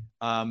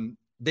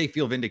 They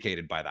feel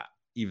vindicated by that,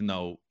 even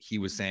though he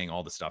was saying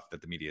all the stuff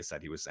that the media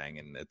said he was saying.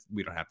 And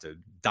we don't have to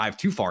dive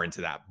too far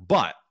into that,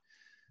 but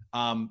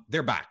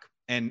they're back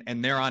and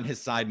they're on his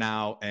side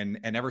now. And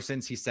ever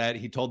since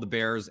he told the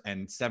Bears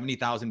and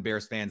 70,000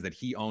 Bears fans that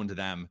he owned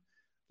them.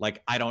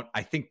 Like, I'm not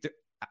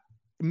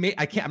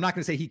going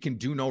to say he can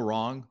do no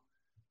wrong,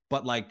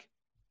 but like,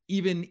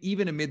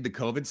 even amid the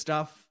COVID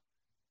stuff,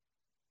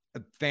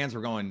 fans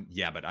were going,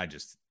 yeah, but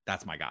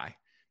that's my guy.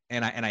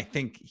 And I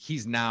think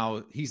he's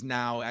now,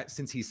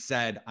 since he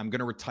said, I'm going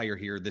to retire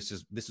here, this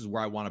is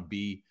where I want to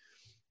be.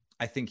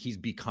 I think he's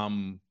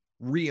become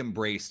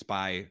re-embraced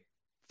by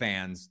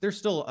fans, there's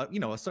still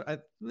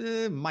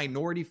a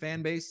minority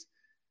fan base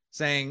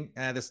saying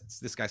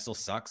this guy still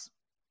sucks.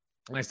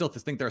 And I still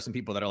think there are some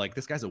people that are like,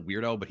 this guy's a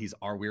weirdo, but he's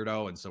our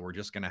weirdo, and so we're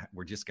just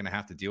gonna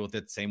have to deal with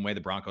it. Same way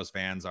the Broncos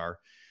fans are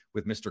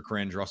with Mr.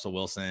 Cringe, Russell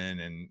Wilson,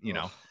 and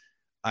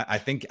I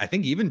think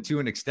even to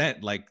an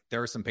extent, like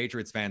there are some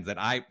Patriots fans that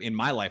in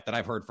my life that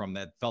I've heard from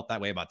that felt that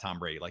way about Tom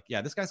Brady. Like,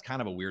 yeah, this guy's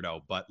kind of a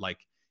weirdo, but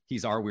like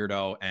he's our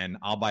weirdo, and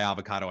I'll buy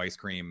avocado ice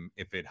cream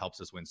if it helps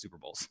us win Super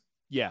Bowls.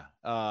 Yeah,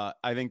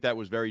 I think that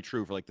was very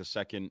true for like the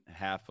second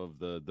half of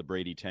the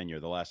Brady tenure,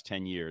 the last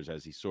 10 years,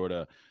 as he sort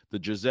of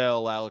the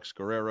Giselle, Alex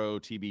Guerrero,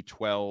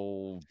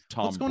 TB12,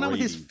 Tom What's going on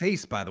with his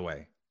face, by the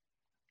way?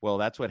 Well,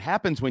 that's what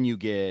happens when you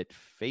get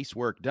face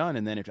work done.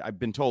 And then if I've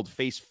been told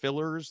face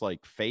fillers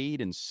like fade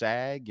and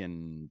sag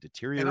and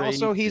deteriorate. And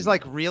also he's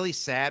like really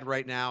sad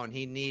right now. And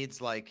he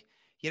needs like,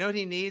 you know what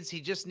he needs?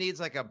 He just needs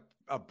like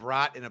a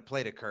brat and a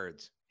plate of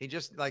curds. He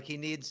just like,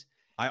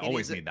 I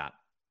always need that.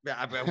 Yeah,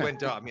 I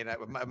went up. I mean,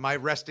 my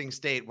resting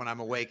state when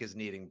I'm awake is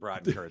needing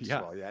brat and curds.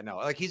 Yeah. Well. Yeah, no,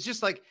 like he's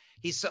just like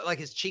like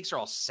his cheeks are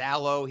all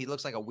sallow. He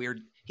looks like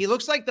he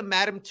looks like the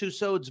Madame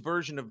Tussauds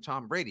version of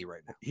Tom Brady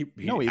right now. He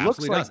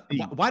looks like.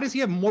 Why does he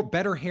have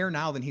better hair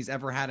now than he's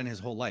ever had in his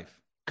whole life?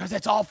 Because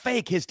it's all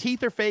fake. His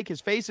teeth are fake. His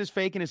face is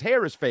fake, and his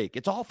hair is fake.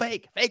 It's all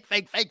fake. Fake.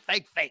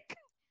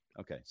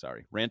 Okay,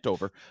 sorry, rant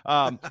over.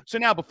 So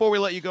now, before we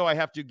let you go, I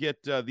have to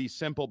get the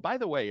simple. By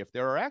the way, if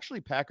there are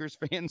actually Packers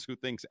fans who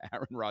thinks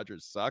Aaron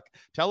Rodgers suck,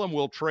 tell them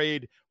we'll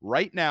trade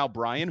right now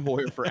Brian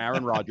Hoyer for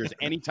Aaron Rodgers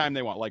anytime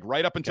they want, like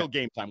right up until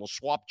game time. We'll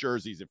swap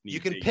jerseys if need be. You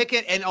can pick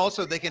it, and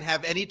also they can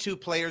have any two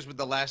players with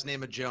the last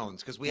name of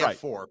Jones because we have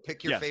 4.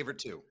 Pick your favorite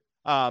 2.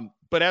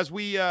 But as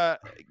we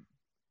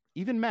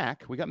even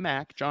Mac, we got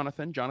Mac,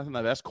 Jonathan,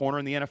 the best corner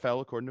in the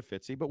NFL, according to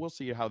Fitzy, but we'll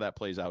see how that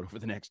plays out over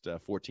the next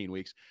 14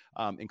 weeks,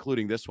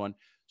 including this one.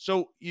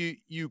 So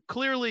you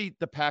clearly,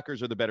 the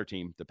Packers are the better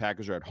team. The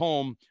Packers are at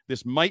home.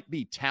 This might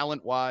be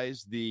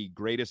talent-wise the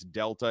greatest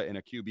delta in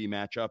a QB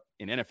matchup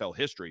in NFL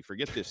history.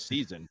 Forget this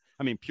season.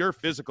 I mean, pure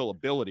physical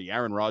ability,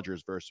 Aaron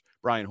Rodgers versus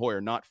Brian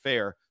Hoyer, not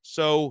fair.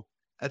 So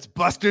that's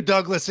Buster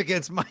Douglas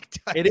against Mike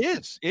Tyson. It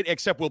is.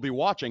 Except we'll be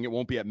watching. It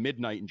won't be at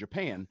midnight in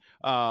Japan.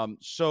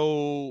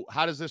 So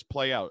how does this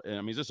play out?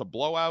 I mean, is this a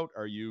blowout?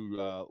 Are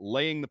you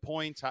laying the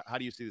points? How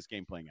do you see this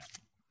game playing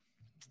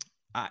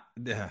out?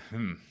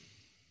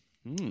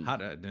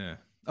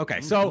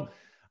 Okay, so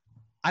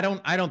I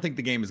don't think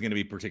the game is going to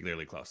be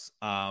particularly close.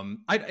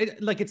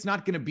 It's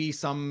not going to be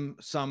some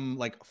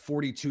like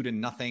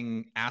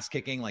 42-0 ass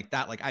kicking like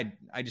that. Like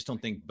I just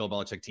don't think Bill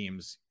Belichick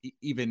teams,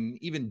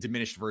 even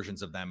diminished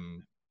versions of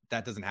them,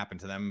 that doesn't happen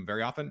to them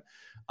very often.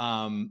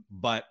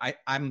 But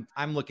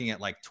I'm looking at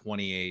like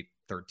 28-13,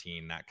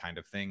 that kind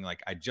of thing.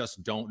 Like I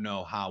just don't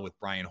know how with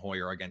Brian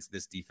Hoyer against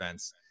this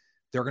defense,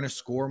 they're going to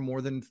score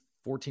more than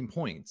 14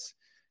 points.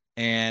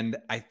 And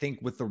I think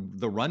with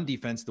the run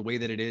defense, the way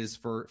that it is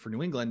for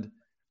New England,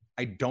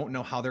 I don't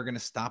know how they're going to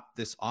stop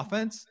this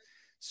offense.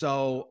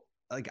 So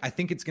like, I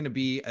think it's going to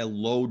be a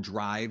low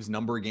drives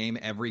number game.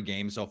 Every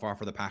game so far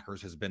for the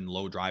Packers has been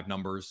low drive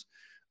numbers.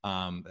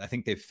 I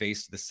think they've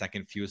faced the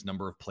second fewest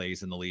number of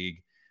plays in the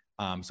league.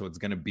 So it's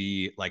going to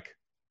be like,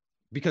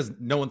 because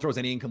no one throws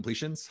any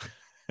incompletions,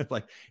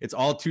 like it's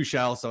all two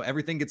shell. So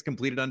everything gets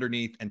completed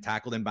underneath and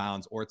tackled in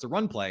bounds, or it's a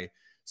run play.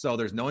 So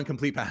there's no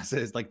incomplete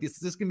passes. Like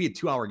this is going to be a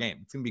 2-hour game.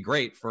 It's going to be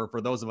great for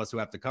those of us who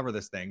have to cover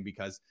this thing,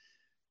 because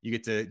you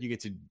get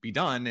to be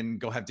done and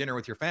go have dinner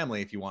with your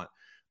family if you want.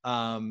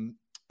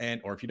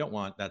 Or if you don't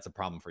want, that's a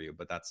problem for you,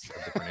 but that's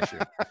a different issue.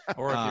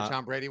 Or if you're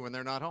Tom Brady when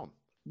they're not home.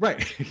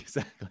 Right.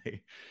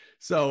 Exactly.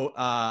 So,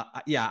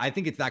 I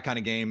think it's that kind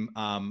of game.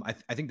 I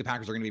think the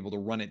Packers are going to be able to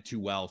run it too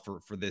well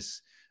for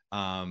this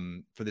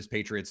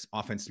Patriots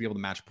offense to be able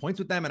to match points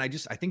with them. And I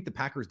think the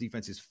Packers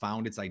defense has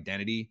found its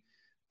identity.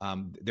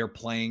 They're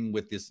playing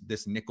with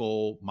this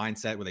nickel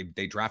mindset where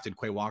they drafted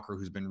Quay Walker,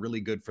 who's been really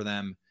good for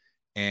them.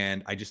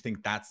 And I just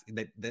think that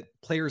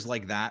players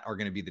like that are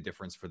going to be the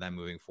difference for them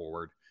moving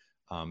forward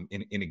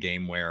in a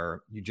game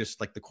where you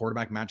just like the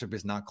quarterback matchup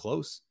is not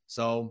close.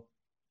 So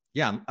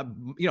yeah,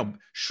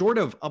 short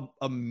of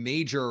a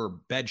major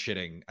bed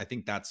shitting, I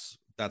think that's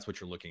what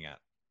you're looking at.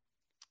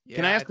 Yeah,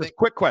 Can I ask this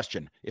quick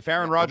question? If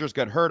Aaron Rodgers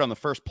got hurt on the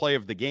first play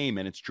of the game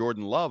and it's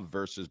Jordan Love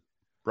versus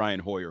Brian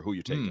Hoyer, who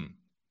you taking?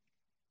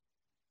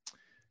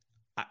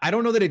 I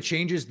don't know that it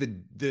changes the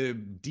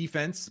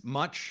defense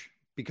much,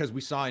 because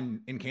we saw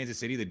in Kansas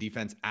City, the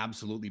defense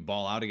absolutely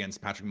ball out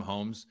against Patrick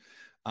Mahomes.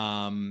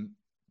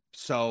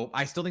 So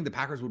I still think the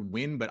Packers would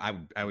win, but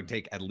I would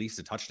take at least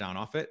a touchdown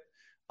off it.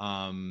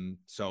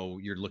 So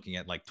you're looking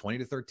at like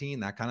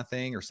 20-13, that kind of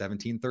thing, or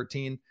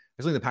 17-13.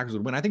 I think the Packers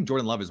would win. I think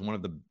Jordan Love is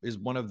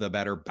one of the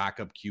better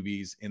backup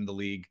QBs in the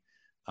league.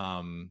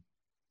 I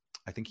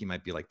think he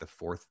might be like the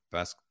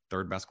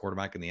third best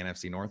quarterback in the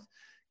NFC North,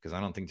 because I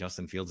don't think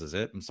Justin Fields is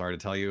it. I'm sorry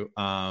to tell you.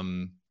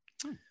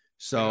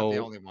 So the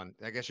only one.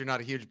 I guess you're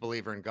not a huge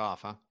believer in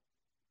Goff, huh?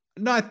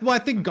 No, I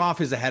think Goff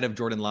is ahead of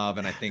Jordan Love,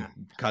 and I think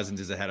Cousins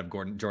is ahead of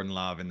Jordan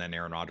Love, and then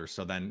Aaron Rodgers.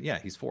 So then, yeah,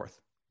 he's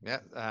fourth. Yeah,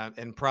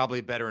 and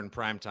probably better in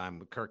primetime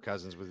with Kirk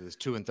Cousins with his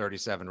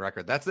 2-37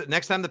 record. That's the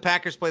next time the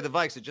Packers play the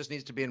Vikes. It just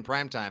needs to be in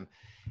primetime,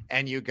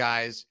 and you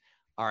guys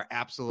are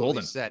absolutely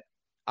Golden. set.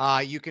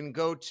 You can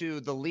go to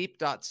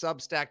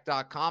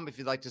theleap.substack.com if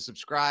you'd like to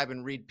subscribe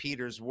and read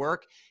Peter's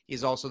work.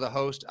 He's also the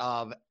host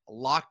of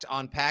Locked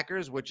on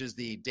Packers, which is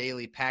the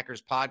daily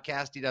Packers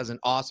podcast. He does an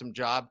awesome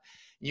job.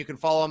 You can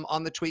follow him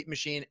on the tweet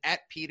machine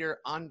at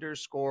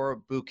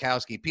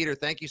Peter_Bukowski. Peter,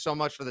 thank you so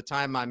much for the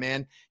time, my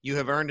man. You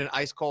have earned an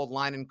ice cold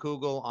line and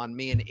Kugel on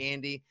me and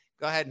Andy.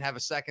 Go ahead and have a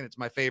second. It's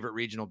my favorite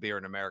regional beer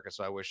in America,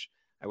 so I wish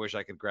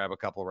I could grab a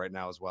couple right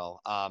now as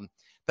well.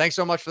 Thanks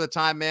so much for the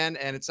time, man.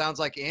 And it sounds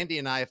like Andy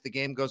and I, if the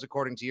game goes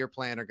according to your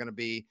plan, are going to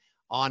be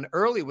on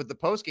early with the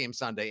post-game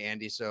Sunday,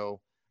 Andy.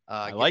 So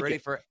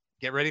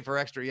get ready for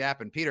extra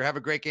yap. And Peter, have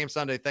a great game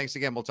Sunday. Thanks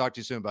again. We'll talk to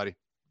you soon, buddy.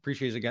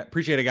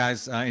 Appreciate it,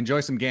 guys. Enjoy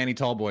some Ganny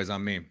Tall Boys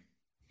on me.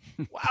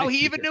 Wow, he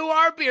even knew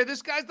our beer.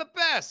 This guy's the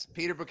best.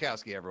 Peter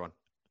Bukowski, everyone.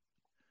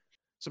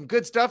 Some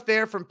good stuff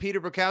there from Peter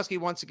Bukowski.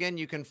 Once again,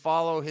 you can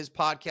follow his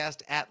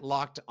podcast at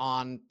Locked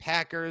on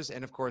Packers.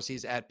 And, of course,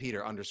 he's at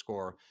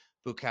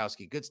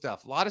Peter_Bukowski. Good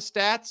stuff. A lot of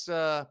stats.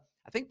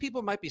 I think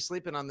people might be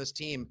sleeping on this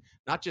team,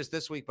 not just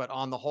this week, but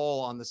on the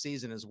whole on the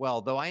season as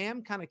well. Though I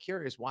am kind of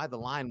curious why the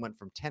line went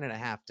from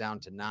 10.5 down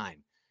to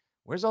 9.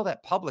 Where's all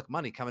that public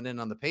money coming in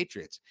on the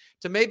Patriots?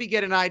 To maybe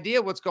get an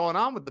idea what's going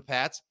on with the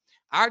Pats,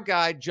 our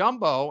guy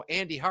Jumbo,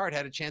 Andy Hart,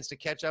 had a chance to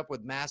catch up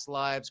with Mass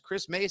Live's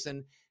Chris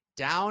Mason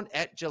down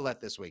at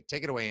Gillette this week.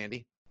 Take it away,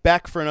 Andy.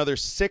 Back for another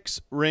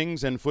 6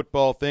 rings and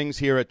football things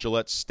here at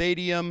Gillette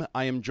Stadium.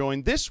 I am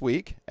joined this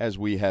week, as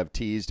we have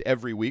teased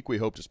every week. We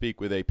hope to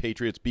speak with a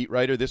Patriots beat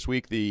writer. This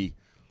week, the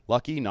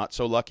lucky, not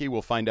so lucky.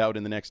 We'll find out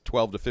in the next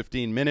 12 to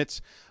 15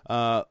 minutes.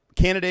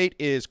 Candidate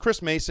is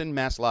Chris Mason,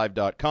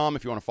 masslive.com.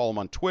 If you want to follow him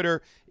on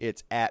Twitter,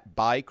 it's at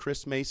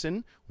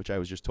 @byChrisMason, which I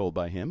was just told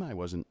by him. I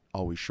wasn't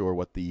always sure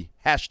what the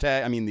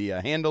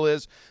handle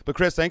is. But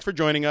Chris, thanks for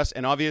joining us.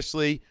 And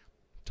obviously,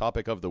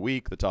 topic of the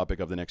week, the topic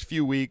of the next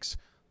few weeks,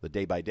 the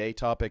day-by-day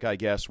topic, I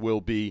guess,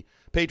 will be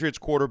Patriots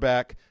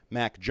quarterback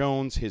Mac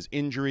Jones, his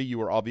injury. You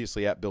were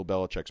obviously at Bill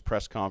Belichick's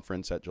press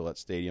conference at Gillette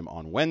Stadium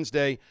on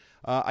Wednesday.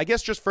 I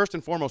guess just first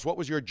and foremost, what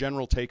was your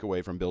general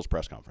takeaway from Bill's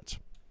press conference?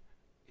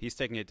 He's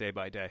taking it day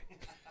by day.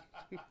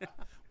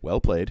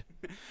 Well played.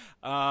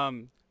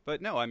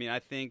 But no, I mean, I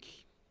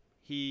think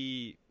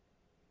he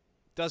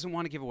doesn't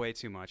want to give away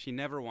too much. He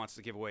never wants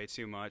to give away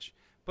too much.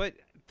 But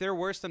there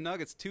were some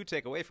nuggets to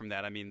take away from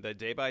that. I mean, the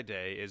day by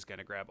day is going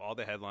to grab all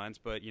the headlines.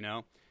 But,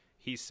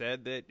 he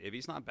said that if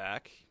he's not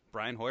back,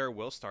 Brian Hoyer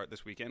will start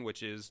this weekend,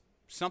 which is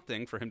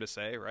something for him to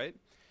say, right?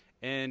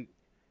 And,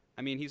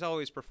 I mean, he's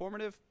always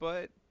performative,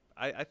 but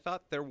I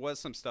thought there was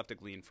some stuff to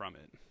glean from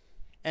it.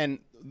 And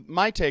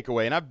my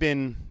takeaway, and I've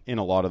been in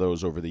a lot of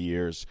those over the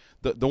years,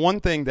 the one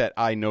thing that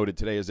I noted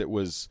today is it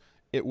was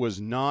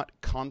not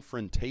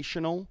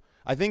confrontational.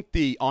 I think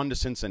the On to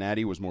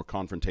Cincinnati was more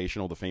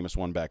confrontational, the famous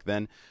one back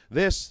then.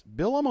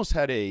 Bill almost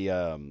had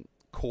a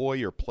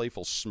coy or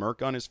playful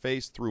smirk on his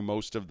face through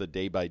most of the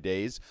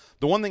day-by-days.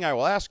 The one thing I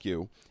will ask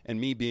you, and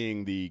me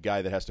being the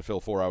guy that has to fill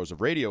 4 hours of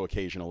radio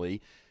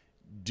occasionally,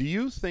 do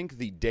you think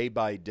the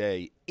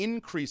day-by-day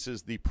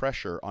increases the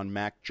pressure on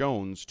Mac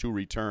Jones to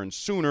return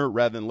sooner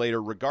rather than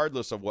later,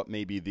 regardless of what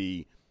maybe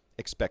the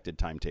expected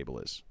timetable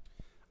is?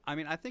 I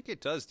mean, I think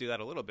it does do that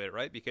a little bit,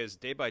 right? Because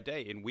day by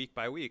day and week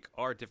by week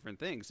are different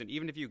things. And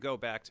even if you go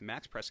back to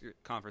Mac's press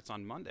conference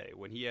on Monday,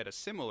 when he had a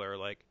similar,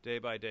 day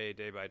by day,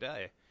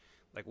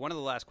 one of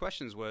the last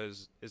questions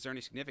was, is there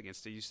any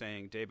significance to you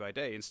saying day by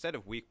day instead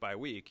of week by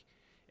week?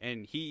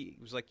 And he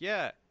was like,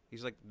 yeah.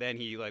 He's like, then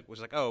he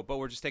was like, oh, but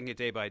we're just taking it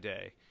day by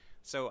day.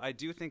 So I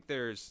do think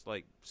there's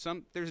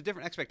there's a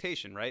different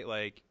expectation, right?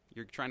 Like,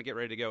 you're trying to get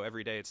ready to go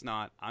every day. It's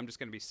not, I'm just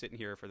going to be sitting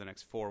here for the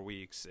next 4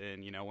 weeks.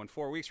 And, when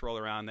 4 weeks roll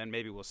around, then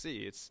maybe we'll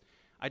see.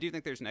 I do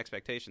think there's an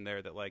expectation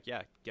there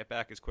that, get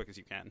back as quick as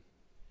you can.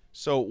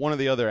 So one of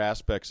the other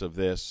aspects of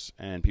this,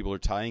 and people are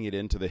tying it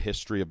into the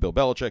history of Bill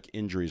Belichick,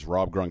 injuries,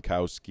 Rob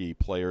Gronkowski,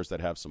 players that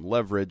have some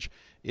leverage,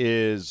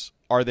 is,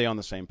 are they on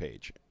the same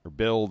page? Or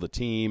Bill, the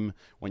team,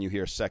 when you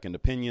hear second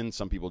opinion,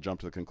 some people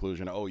jump to the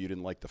conclusion, oh, you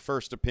didn't like the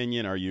first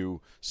opinion. Are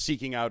you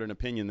seeking out an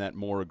opinion that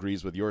more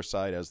agrees with your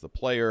side as the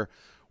player?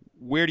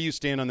 Where do you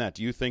stand on that?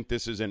 Do you think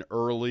this is an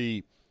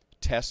early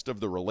test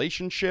of the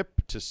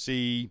relationship to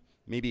see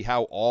maybe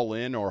how all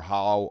in or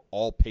how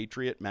all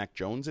Patriot Mac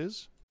Jones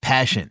is?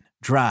 Passion,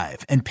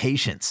 drive, and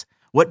patience.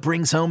 What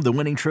brings home the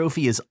winning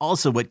trophy is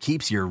also what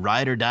keeps your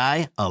ride or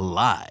die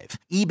alive.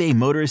 eBay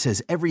Motors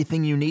has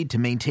everything you need to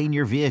maintain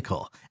your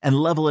vehicle and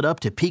level it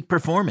up to peak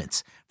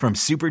performance, from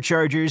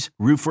superchargers,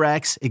 roof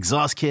racks,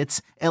 exhaust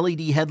kits,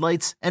 LED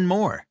headlights, and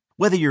more.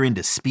 Whether you're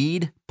into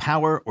speed,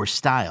 power, or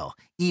style,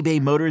 eBay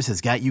Motors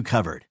has got you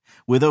covered.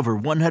 With over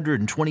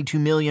 122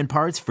 million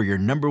parts for your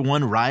number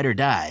one ride or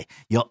die,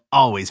 you'll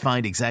always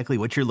find exactly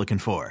what you're looking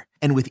for.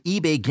 And with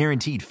eBay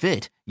Guaranteed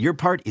Fit, your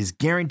part is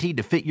guaranteed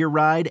to fit your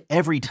ride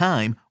every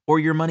time or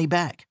your money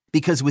back.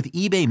 Because with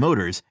eBay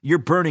Motors, you're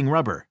burning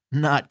rubber,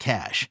 not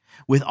cash.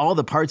 With all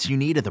the parts you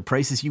need at the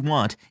prices you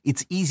want,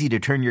 it's easy to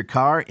turn your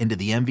car into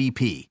the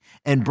MVP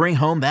and bring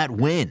home that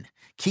win.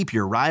 Keep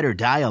your ride or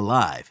die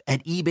alive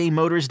at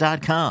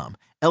ebaymotors.com.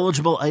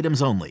 Eligible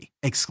items only.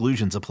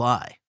 Exclusions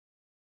apply.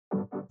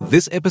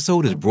 This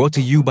episode is brought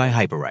to you by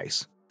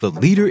Hyperice, the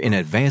leader in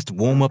advanced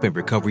warm-up and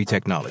recovery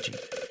technology.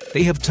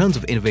 They have tons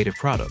of innovative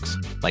products,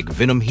 like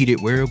Venom-heated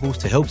wearables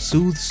to help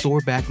soothe sore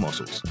back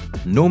muscles,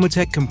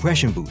 Normatec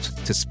compression boots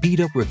to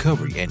speed up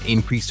recovery and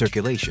increase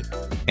circulation,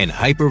 and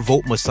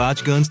Hypervolt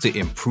massage guns to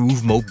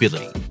improve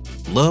mobility.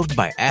 Loved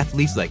by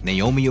athletes like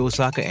Naomi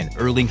Osaka and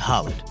Erling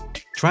Haaland.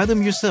 Try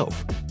them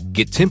yourself.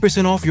 Get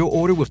 10% off your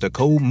order with the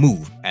code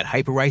MOVE at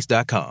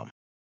hyperice.com.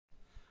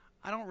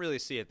 I don't really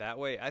see it that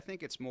way. I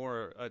think it's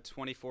more a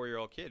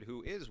 24-year-old kid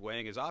who is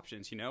weighing his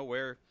options,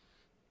 where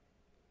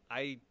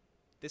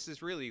this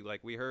is really, like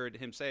we heard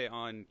him say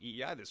on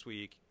EEI this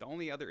week, the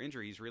only other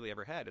injury he's really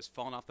ever had is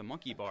falling off the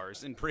monkey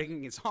bars and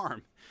breaking his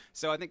arm.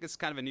 So I think this is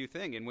kind of a new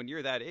thing. And when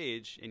you're that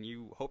age and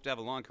you hope to have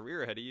a long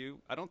career ahead of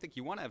you, I don't think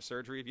you want to have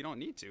surgery if you don't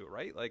need to,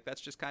 right? Like, that's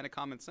just kind of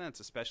common sense,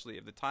 especially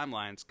if the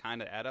timelines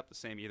kind of add up the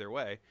same either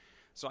way.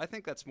 So I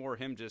think that's more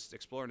him just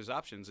exploring his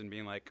options and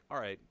being like, all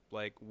right,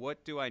 like,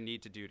 what do I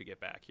need to do to get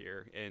back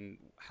here? And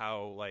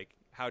how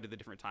do the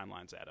different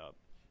timelines add up?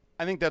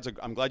 I think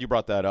I'm glad you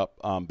brought that up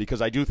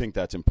because I do think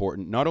that's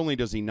important. Not only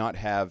does he not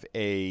have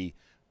a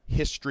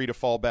history to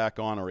fall back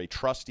on or a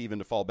trust even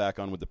to fall back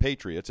on with the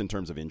Patriots in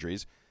terms of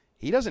injuries,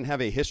 he doesn't have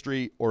a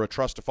history or a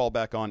trust to fall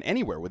back on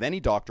anywhere with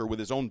any doctor, with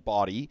his own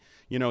body.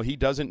 He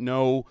doesn't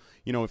know,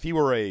 if he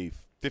were a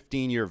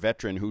 15-year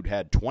veteran who'd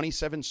had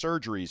 27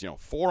 surgeries,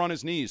 4 on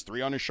his knees,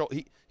 3 on his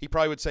shoulder, he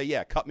probably would say,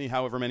 yeah, cut me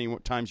however many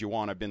times you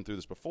want. I've been through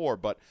this before.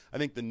 But I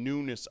think the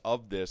newness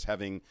of this,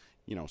 having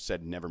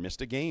said never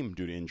missed a game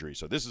due to injury.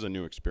 So this is a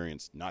new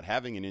experience, not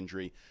having an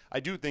injury. I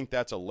do think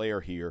that's a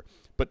layer here.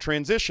 But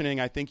transitioning,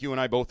 I think you and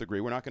I both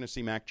agree, we're not going to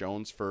see Mac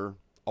Jones for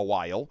a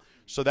while.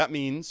 So that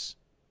means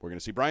we're going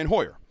to see Brian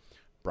Hoyer.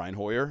 Brian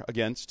Hoyer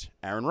against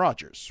Aaron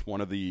Rodgers, one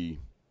of the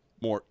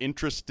more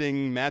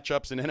interesting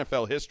matchups in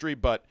NFL history,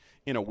 but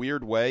in a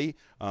weird way,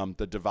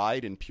 the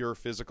divide in pure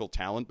physical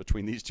talent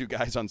between these two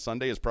guys on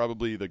Sunday is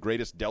probably the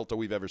greatest delta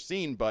we've ever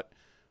seen. But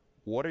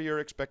what are your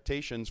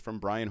expectations from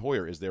Brian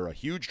Hoyer? Is there a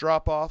huge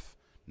drop-off?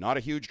 Not a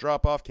huge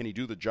drop-off? Can he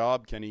do the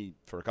job? Can he,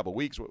 for a couple of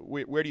weeks?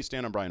 Where do you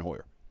stand on Brian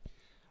Hoyer?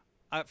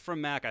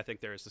 From Mac, I think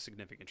there is a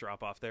significant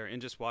drop-off there.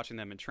 And just watching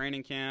them in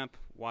training camp,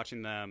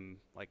 watching them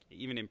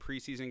even in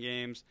preseason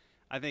games,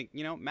 I think,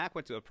 Mac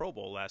went to a Pro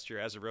Bowl last year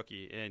as a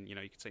rookie, and, you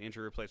could say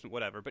injury replacement,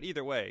 whatever. But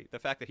either way, the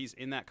fact that he's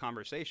in that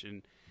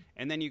conversation,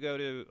 and then you go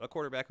to a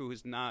quarterback who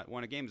has not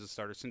won a game as a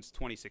starter since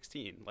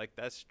 2016,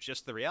 that's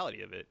just the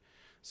reality of it.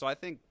 So I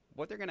think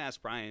what they're going to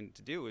ask Brian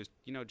to do is,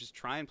 just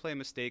try and play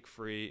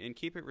mistake-free and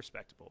keep it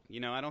respectable.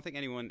 I don't think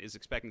anyone is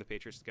expecting the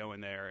Patriots to go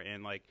in there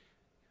and,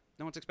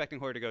 no one's expecting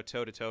Hoyer to go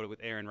toe-to-toe with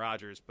Aaron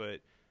Rodgers,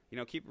 but,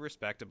 keep it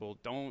respectable.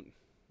 Don't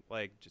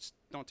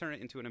turn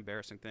it into an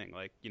embarrassing thing.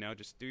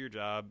 Just do your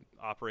job,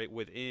 operate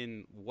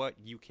within what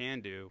you can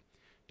do.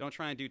 Don't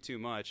try and do too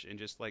much, and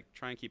just,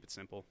 try and keep it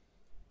simple.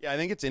 Yeah, I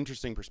think it's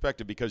interesting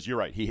perspective because you're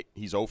right.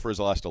 He's 0 for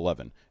his last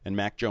 11, and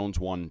Mac Jones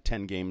won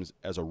 10 games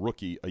as a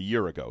rookie a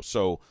year ago.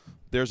 So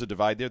there's a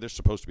divide there. There's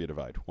supposed to be a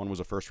divide. One was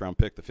a first-round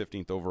pick, the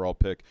 15th overall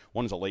pick.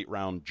 One is a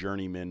late-round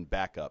journeyman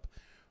backup.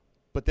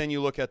 But then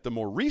you look at the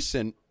more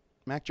recent,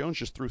 Mac Jones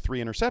just threw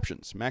 3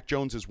 interceptions. Mac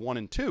Jones is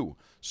 1-2.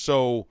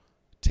 So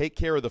take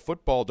care of the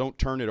football. Don't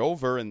turn it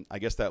over. And I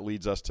guess that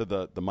leads us to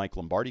the Mike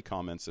Lombardi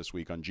comments this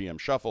week on GM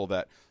Shuffle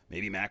that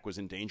maybe Mac was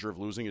in danger of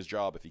losing his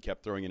job if he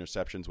kept throwing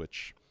interceptions,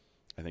 which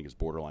I think is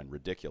borderline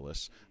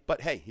ridiculous.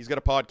 But, hey, he's got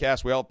a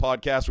podcast. We all have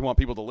podcasts. We want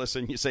people to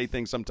listen. You say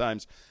things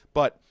sometimes.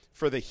 But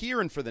for the here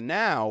and for the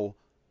now,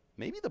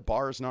 maybe the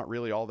bar is not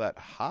really all that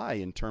high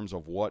in terms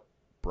of what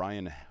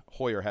Brian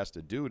Hoyer has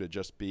to do to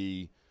just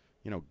be,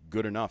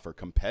 good enough or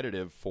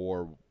competitive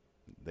for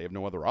they have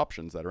no other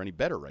options that are any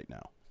better right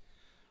now.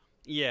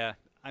 Yeah,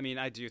 I mean,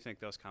 I do think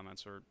those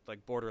comments are,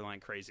 borderline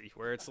crazy,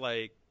 where it's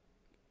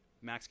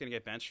Mac's going to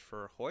get benched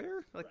for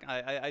Hoyer?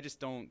 I just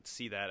don't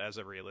see that as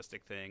a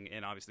realistic thing.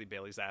 And obviously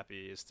Bailey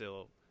Zappi is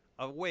still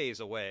a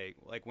ways away.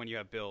 When you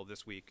have Bill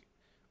this week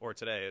or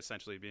today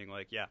essentially being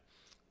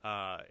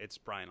it's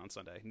Brian on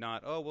Sunday.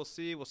 Not, we'll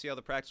see how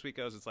the practice week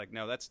goes. It's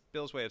no, that's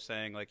Bill's way of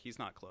saying, he's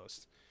not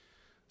close.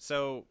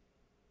 So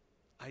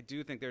I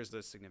do think there's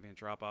a significant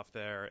drop-off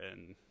there.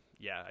 And,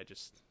 yeah,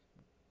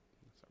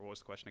 what was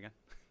the question again?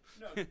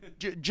 No,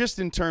 just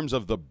in terms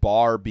of the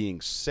bar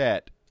being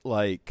set,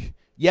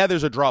 yeah,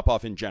 there's a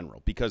drop-off in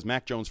general because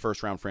Mac Jones,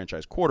 first-round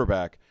franchise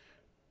quarterback,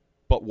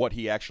 but what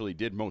he actually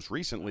did most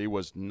recently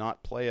was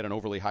not play at an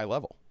overly high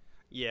level.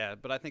 Yeah,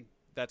 but I think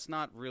that's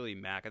not really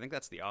Mac. I think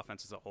that's the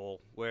offense as a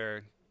whole,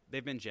 where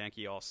they've been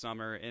janky all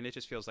summer, and it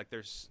just feels like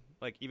there's,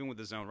 even with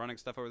the zone running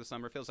stuff over the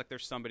summer, it feels like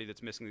there's somebody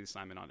that's missing the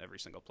assignment on every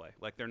single play.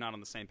 They're not on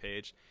the same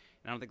page.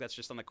 And I don't think that's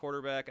just on the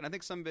quarterback. And I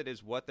think some of it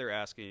is what they're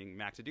asking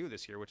Mac to do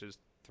this year, which is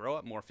throw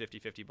up more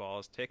 50-50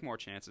 balls, take more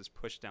chances,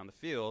 push down the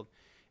field.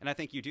 And I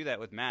think you do that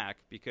with Mac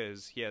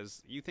because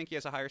you think he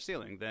has a higher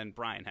ceiling than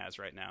Brian has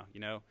right now.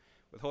 You know,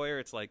 with Hoyer,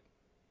 it's like,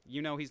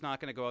 he's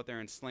not going to go out there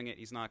and sling it.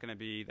 He's not going to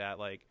be that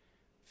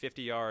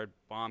 50-yard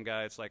bomb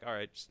guy. It's like, all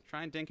right, just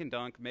try and dink and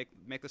dunk,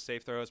 make the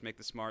safe throws, make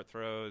the smart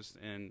throws.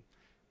 And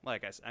they're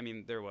 10,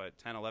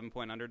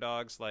 11-point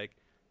underdogs.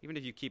 Even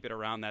if you keep it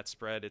around that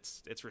spread,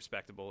 it's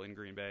respectable in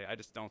Green Bay. I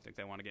just don't think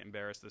they want to get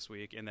embarrassed this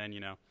week. And then,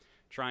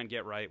 try and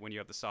get right when you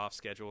have the soft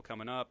schedule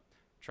coming up.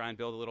 Try and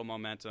build a little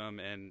momentum,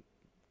 and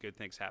good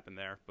things happen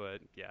there.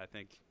 But, yeah, I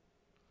think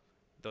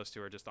those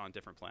two are just on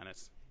different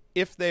planets.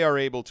 If they are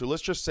able to,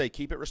 let's just say,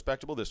 keep it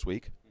respectable this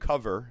week,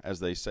 cover, as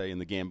they say in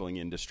the gambling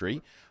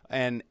industry,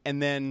 and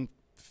then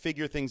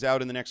figure things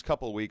out in the next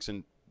couple of weeks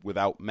and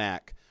without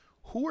Mac,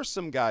 who are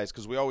some guys,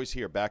 because we always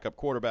hear backup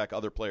quarterback,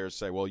 other players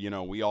say, well,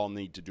 we all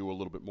need to do a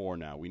little bit more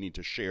now. We need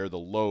to share the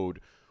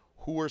load.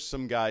 Who are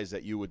some guys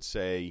that you would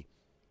say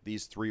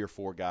these 3 or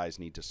 4 guys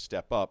need to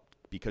step up,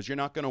 because you're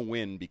not going to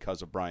win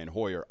because of Brian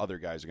Hoyer. Other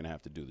guys are going to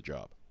have to do the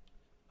job.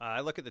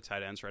 I look at the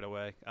tight ends right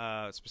away,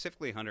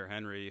 specifically Hunter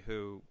Henry,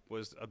 who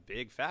was a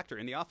big factor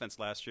in the offense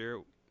last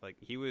year.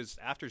 He was,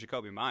 after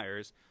Jacoby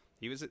Myers,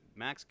 he was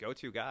Mac's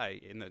go-to guy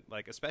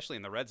especially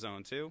in the red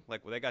zone too. When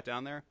they got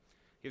down there,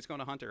 he was going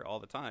to Hunter all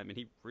the time, and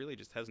he really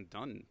just hasn't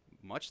done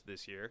much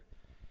this year.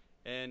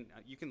 And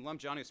you can lump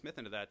Jonnu Smith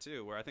into that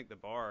too, where I think the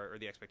bar or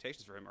the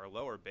expectations for him are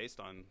lower based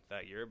on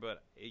that year.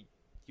 But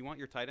you want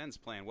your tight ends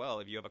playing well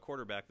if you have a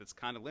quarterback that's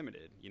kind of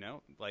limited,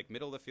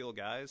 middle of the field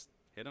guys,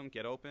 hit them,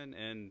 get open,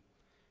 and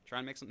try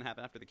and make something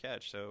happen after the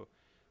catch. So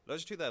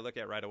those are 2 that I look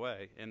at right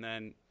away. And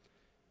then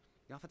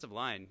the offensive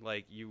line,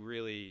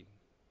 you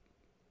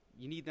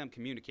need them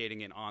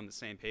communicating and on the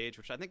same page,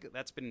 which I think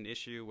that's been an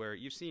issue where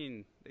you've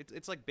seen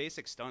it's like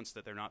basic stunts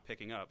that they're not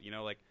picking up,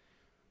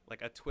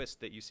 like a twist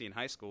that you see in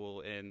high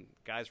school and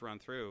guys run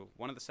through.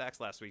 One of the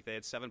sacks last week, they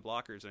had 7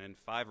 blockers and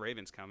 5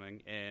 Ravens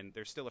coming, and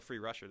there's still a free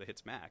rusher that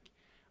hits Mac.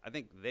 I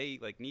think they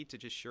need to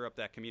just shore up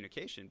that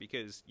communication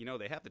because,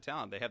 they have the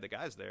talent. They have the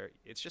guys there.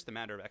 It's just a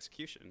matter of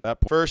execution. That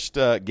first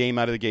game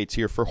out of the gates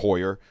here for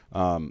Hoyer,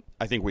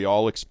 I think we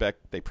all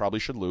expect they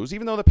probably should lose,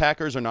 even though the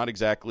Packers are not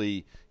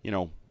exactly,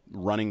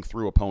 running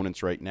through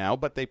opponents right now.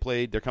 But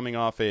they're coming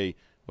off a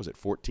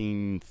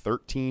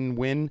 14-13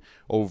 win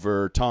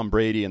over Tom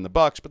Brady and the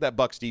Bucs. But that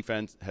Bucs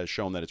defense has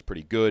shown that it's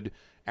pretty good.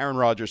 Aaron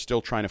Rodgers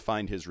still trying to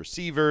find his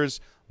receivers.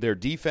 Their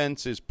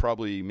defense is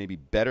probably maybe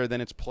better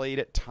than it's played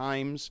at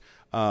times.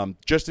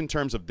 Just in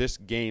terms of this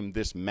game,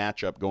 this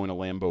matchup going to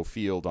Lambeau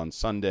Field on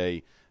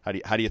Sunday, how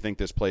do you think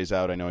this plays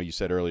out? I know you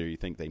said earlier you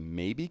think they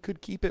maybe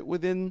could keep it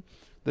within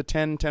the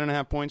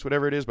 10.5 points,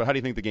 whatever it is, but how do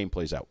you think the game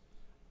plays out?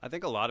 I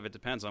think a lot of it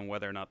depends on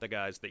whether or not the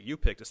guys that you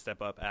pick to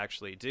step up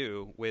actually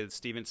do. With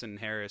Stevenson and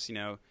Harris,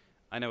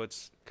 I know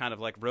it's kind of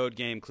like road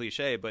game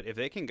cliche, but if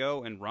they can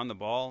go and run the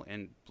ball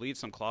and bleed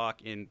some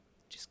clock and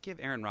just give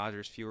Aaron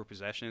Rodgers fewer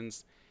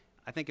possessions,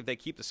 I think if they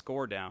keep the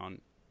score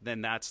down,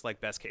 then that's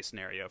best case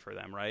scenario for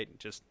them, right?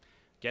 Just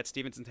get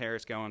Stevenson and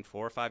Harris going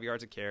 4 or 5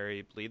 yards of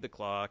carry, bleed the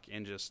clock,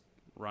 and just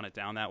run it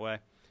down that way.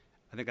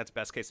 I think that's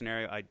best case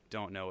scenario. I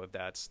don't know if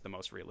that's the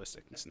most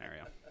realistic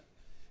scenario.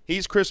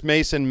 He's Chris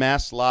Mason,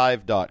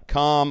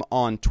 masslive.com.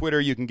 On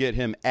Twitter, you can get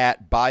him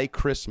at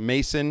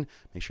 @byChrisMason.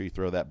 Make sure you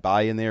throw that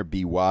by in there,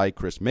 BY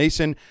Chris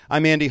Mason.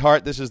 I'm Andy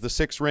Hart. This is the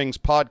Six Rings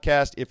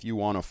Podcast. If you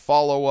want to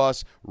follow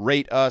us,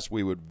 rate us,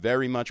 we would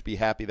very much be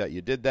happy that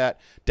you did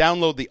that.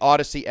 Download the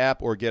Odyssey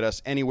app or get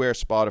us anywhere,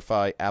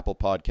 Spotify, Apple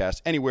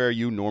Podcasts, anywhere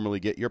you normally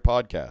get your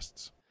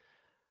podcasts.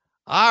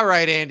 All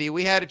right, Andy,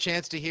 we had a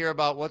chance to hear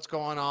about what's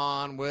going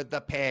on with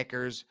the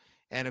Packers.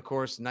 And, of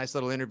course, nice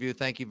little interview.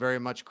 Thank you very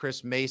much,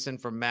 Chris Mason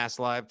from Mass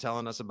Live,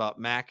 telling us about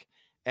Mac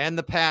and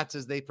the Pats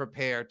as they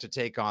prepare to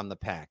take on the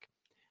Pack.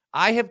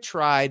 I have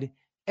tried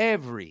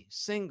every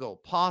single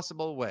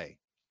possible way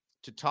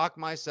to talk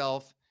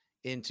myself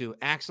into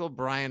Axel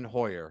Brian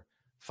Hoyer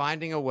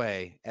finding a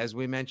way, as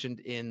we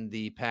mentioned in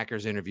the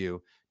Packers interview,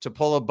 to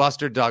pull a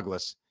Buster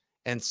Douglas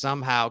and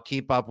somehow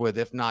keep up with,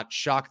 if not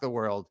shock the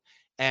world,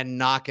 and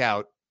knock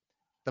out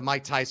the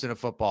Mike Tyson of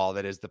football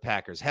that is the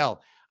Packers.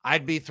 Hell,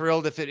 I'd be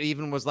thrilled if it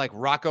even was like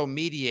Rocco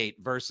Mediate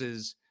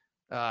versus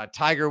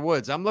Tiger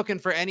Woods. I'm looking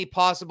for any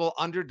possible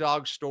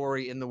underdog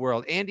story in the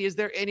world. Andy, is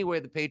there any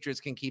way the Patriots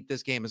can keep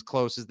this game as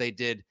close as they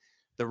did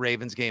the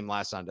Ravens game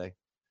last Sunday?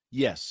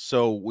 Yes.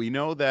 So we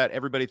know that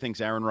everybody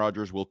thinks Aaron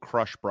Rodgers will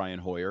crush Brian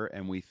Hoyer,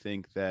 and we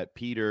think that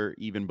Peter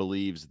even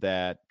believes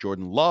that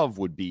Jordan Love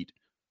would beat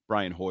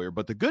Brian Hoyer.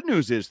 But the good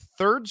news is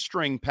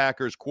third-string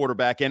Packers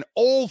quarterback and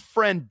old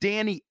friend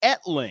Danny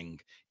Etling,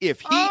 if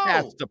he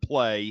has to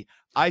play,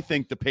 I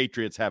think the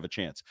Patriots have a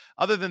chance.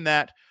 Other than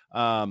that,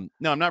 no,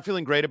 I'm not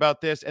feeling great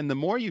about this. And the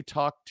more you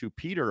talk to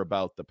Peter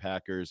about the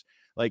Packers,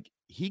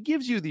 he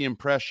gives you the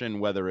impression,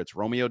 whether it's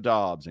Romeo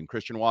Doubs and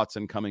Christian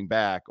Watson coming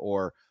back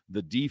or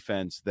the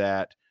defense,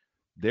 that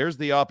there's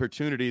the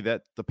opportunity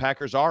that the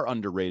Packers are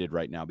underrated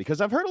right now. Because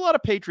I've heard a lot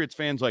of Patriots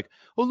fans oh,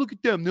 look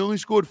at them. They only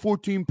scored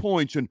 14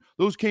 points, and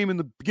those came in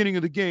the beginning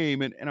of the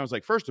game. And I was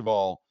like, first of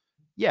all,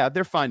 yeah,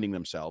 they're finding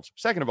themselves.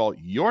 Second of all,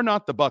 you're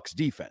not the Bucs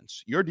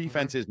defense. Your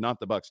defense is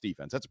not the Bucs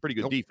defense. That's a pretty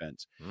good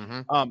defense.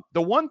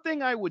 The one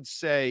thing I would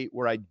say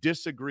where I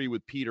disagree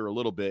with Peter a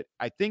little bit,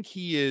 I think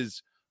he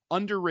is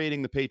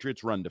underrating the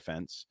Patriots run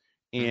defense.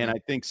 And I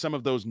think some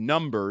of those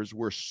numbers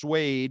were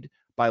swayed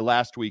by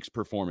last week's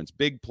performance,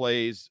 big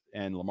plays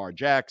and Lamar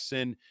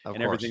Jackson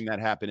and everything that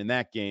happened in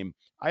that game.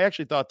 I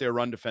actually thought their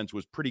run defense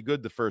was pretty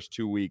good the first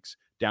 2 weeks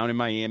down in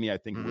Miami. I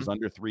think it was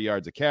under 3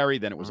 yards a carry.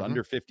 Then it was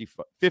under 50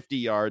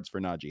 yards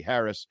for Najee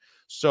Harris.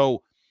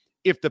 So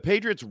if the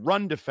Patriots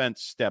run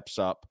defense steps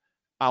up,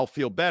 I'll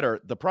feel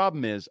better. The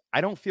problem is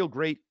I don't feel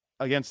great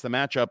against the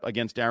matchup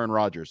against Aaron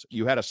Rodgers.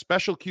 You had a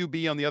special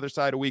QB on the other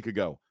side a week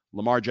ago,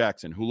 Lamar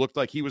Jackson, who looked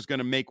like he was going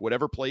to make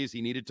whatever plays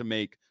he needed to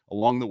make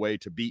along the way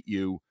to beat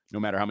you, no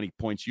matter how many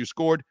points you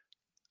scored.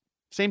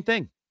 Same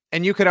thing.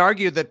 And you could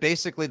argue that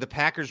basically the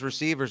Packers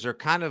receivers are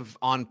kind of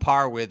on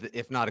par with,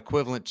 if not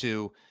equivalent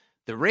to,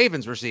 the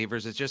Ravens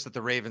receivers. It's just that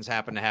the Ravens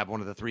happen to have one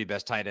of the 3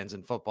 best tight ends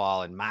in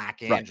football, and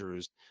Mark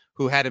Andrews,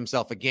 who had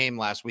himself a game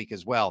last week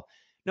as well.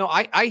 No,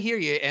 I hear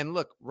you. And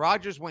look,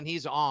 Rodgers, when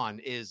he's on,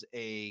 is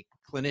a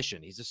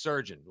clinician. He's a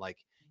surgeon. Like,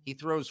 he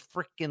throws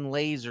freaking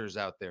lasers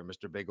out there,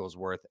 Mr.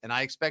 Bigglesworth. And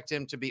I expect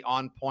him to be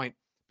on point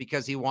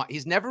because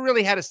he's never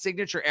really had a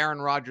signature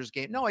Aaron Rodgers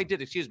game. No, I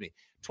did. Excuse me.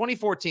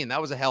 2014. That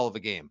was a hell of a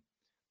game.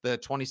 The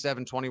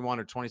 27-21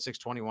 or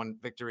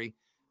 26-21 victory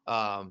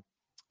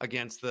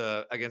against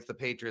the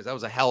Patriots. That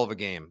was a hell of a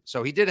game.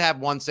 So he did have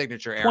one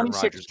signature Aaron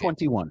Rodgers game.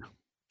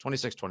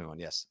 26-21.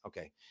 Yes.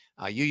 Okay.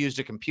 You used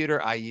a computer.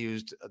 I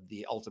used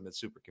the ultimate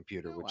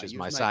supercomputer, which is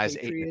my size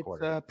 8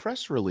 1/4.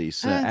 Press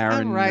release.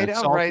 Aaron,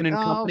 all right. And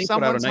company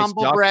someone's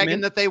humble bragging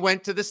that they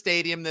went to the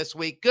stadium this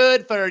week.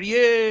 Good for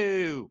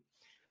you.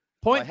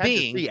 Point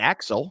being, I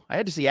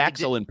had to see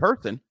Axel in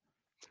person.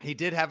 He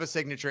did have a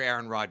signature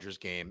Aaron Rodgers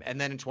game.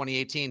 And then in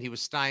 2018, he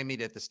was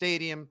stymied at the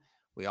stadium.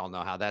 We all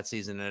know how that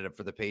season ended up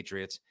for the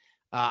Patriots.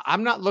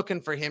 I'm not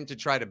looking for him to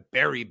try to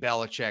bury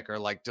Belichick or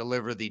like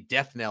deliver the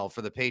death knell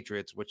for the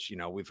Patriots, which, you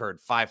know, we've heard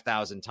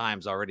 5,000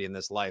 times already in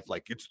this life.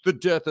 Like, it's the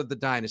death of the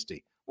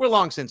dynasty. We're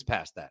long since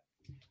past that.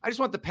 I just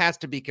want the Pats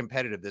to be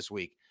competitive this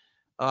week.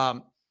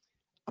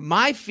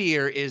 My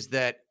fear is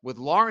that with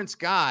Lawrence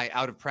Guy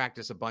out of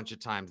practice a bunch of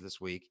times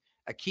this week,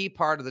 a key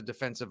part of the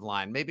defensive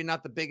line, maybe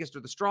not the biggest or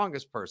the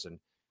strongest person,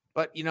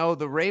 but, you know,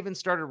 the Ravens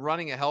started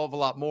running a hell of a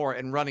lot more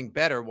and running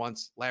better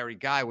once Larry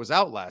Guy was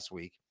out last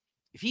week.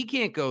 If he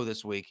can't go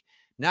this week,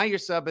 now you're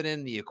subbing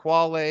in the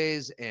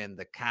Equales and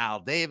the Kyle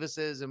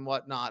Davises and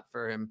whatnot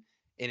for him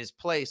in his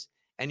place.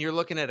 And you're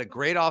looking at a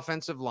great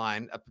offensive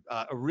line,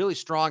 a really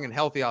strong and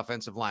healthy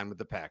offensive line with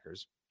the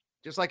Packers.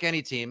 Just like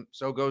any team,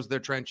 so goes their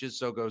trenches,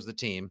 so goes the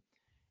team.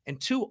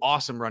 And 2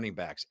 awesome running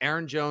backs.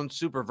 Aaron Jones,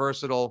 super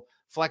versatile,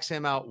 flex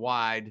him out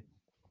wide.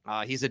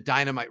 He's a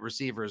dynamite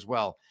receiver as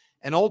well.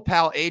 And old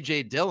pal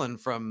A.J. Dillon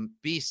from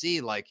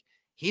BC, like,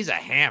 he's a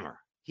hammer.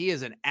 He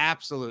is an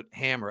absolute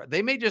hammer.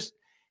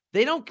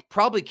 They don't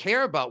probably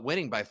care about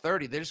winning by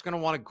 30. They're just going to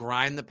want to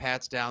grind the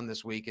Pats down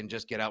this week and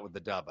just get out with the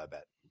dub, I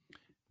bet.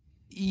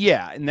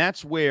 Yeah, and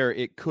that's where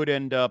it could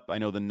end up. I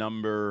know the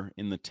number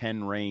in the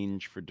 10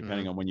 range for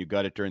depending on when you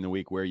got it during the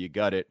week, where you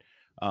got it.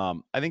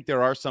 I think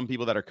there are some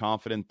people that are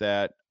confident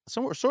that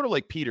somewhere, sort of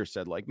like Peter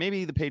said, like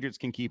maybe the Patriots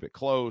can keep it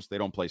close. They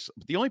don't play.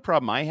 But the only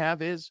problem I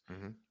have is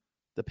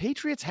the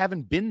Patriots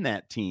haven't been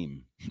that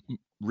team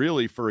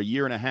really for a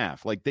year and a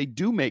half. Like, they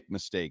do make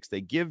mistakes.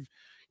 They give,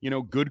 you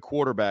know, good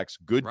quarterbacks,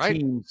 good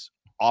teams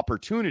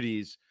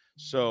opportunities.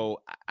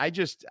 So I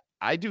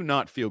do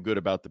not feel good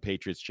about the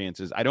Patriots'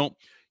 chances. I don't,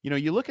 you know,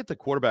 you look at the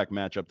quarterback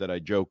matchup that I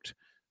joked,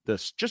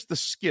 just the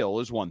skill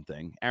is one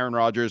thing. Aaron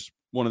Rodgers,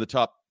 one of the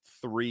top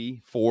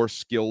 3-4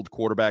 skilled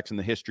quarterbacks in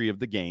the history of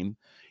the game.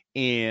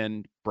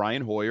 And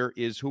Brian Hoyer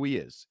is who he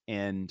is.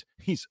 And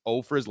he's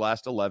 0 for his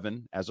last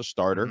 11 as a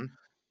starter.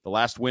 The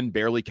last win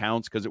barely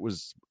counts because it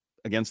was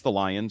against the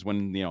Lions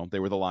when, you know, they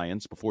were the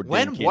Lions before.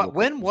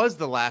 When was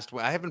the last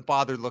win? I haven't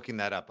bothered looking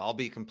that up. I'll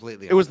be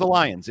completely honest. It was the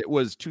Lions. It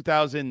was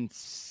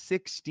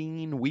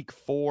 2016, week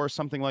 4,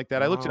 something like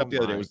that. I looked it up the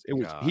other day.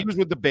 He was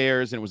with the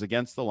Bears and it was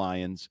against the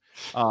Lions.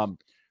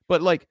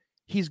 But like,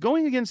 he's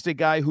going against a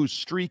guy whose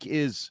streak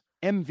is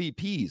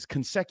MVPs,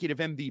 consecutive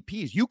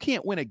MVPs. You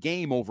can't win a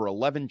game over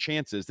 11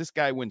 chances. This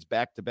guy wins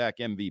back-to-back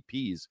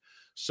MVPs.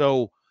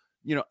 So,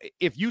 you know,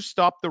 if you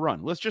stop the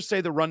run, let's just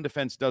say the run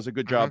defense does a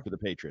good job for the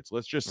Patriots.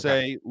 Let's just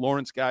say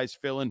Lawrence Guy's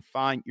filling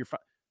fine. You're fine.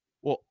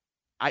 Well,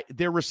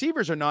 their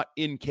receivers are not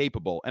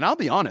incapable. And I'll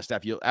be honest,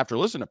 after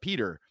listening to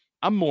Peter,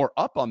 I'm more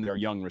up on their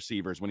young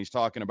receivers when he's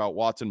talking about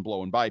Watson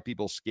blowing by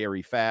people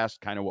scary fast,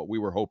 kind of what we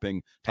were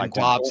hoping. And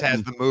Dobbs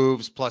has the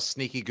moves plus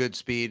sneaky good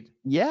speed.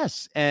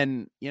 Yes.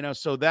 And, you know,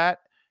 so that,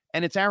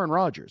 and it's Aaron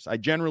Rodgers. I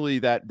generally,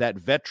 that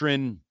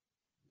veteran,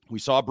 we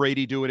saw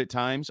Brady do it at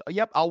times.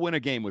 Yep, I'll win a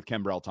game with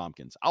Kembrell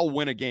Tompkins. I'll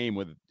win a game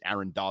with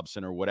Aaron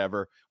Dobson or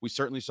whatever. We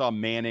certainly saw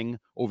Manning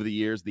over the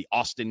years, the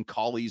Austin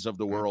Collies of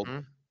the world.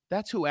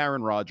 That's who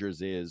Aaron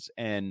Rodgers is.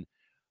 And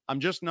I'm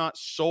just not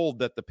sold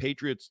that the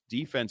Patriots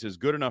defense is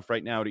good enough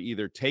right now to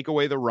either take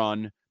away the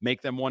run,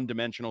 make them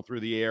one-dimensional through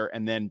the air,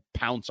 and then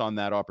pounce on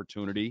that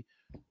opportunity,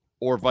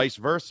 or vice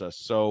versa.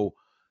 So,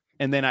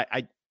 and then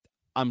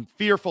I'm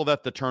fearful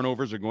that the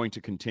turnovers are going to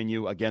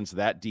continue against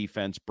that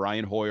defense.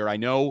 Brian Hoyer, I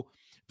know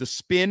the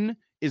spin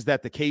is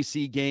that the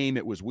KC game,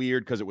 it was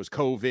weird because it was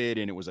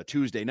COVID and it was a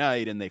Tuesday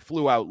night and they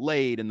flew out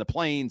late in the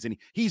planes and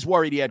he's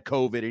worried he had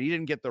COVID and he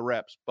didn't get the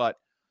reps. But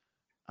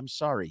I'm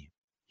sorry.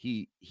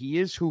 He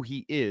is who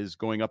he is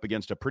going up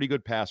against a pretty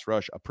good pass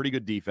rush, a pretty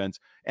good defense.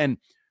 And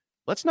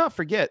let's not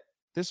forget,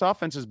 this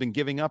offense has been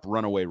giving up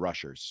runaway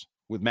rushers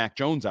with Mac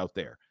Jones out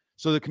there.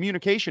 So the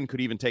communication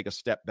could even take a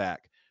step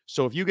back.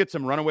 So if you get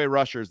some runaway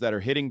rushers that are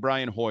hitting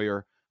Brian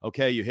Hoyer,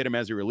 okay, you hit him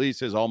as he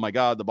releases. Oh my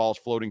God, the ball's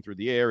floating through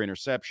the air,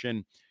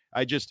 interception.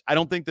 I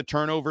don't think the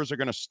turnovers are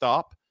going to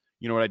stop.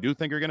 You know what I do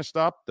think are going to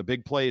stop? The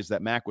big plays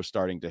that Mac was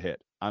starting to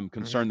hit. I'm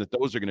concerned that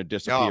those are going to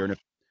disappear. And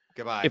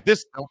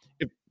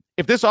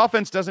if this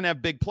offense doesn't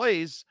have big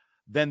plays,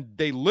 then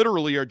they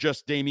literally are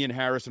just Damian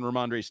Harris and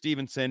Ramondre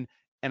Stevenson.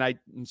 And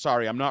I'm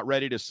sorry, I'm not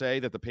ready to say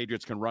that the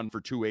Patriots can run for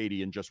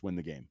 280 and just win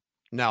the game.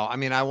 No, I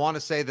mean, I want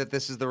to say that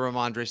this is the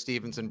Ramondre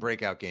Stevenson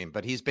breakout game,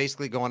 but he's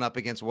basically going up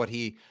against what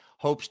he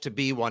hopes to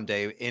be one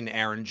day in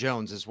Aaron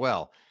Jones as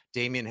well.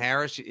 Damian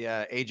Harris,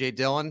 A.J.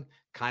 Dillon,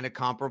 kind of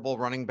comparable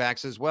running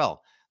backs as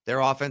well.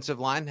 Their offensive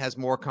line has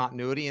more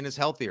continuity and is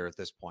healthier at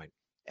this point,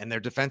 and their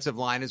defensive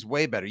line is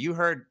way better. You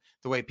heard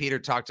the way Peter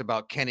talked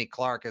about Kenny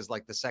Clark as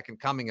like the second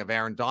coming of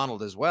Aaron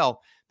Donald as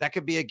well. That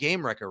could be a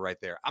game wrecker right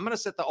there. I'm going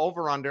to set the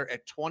over-under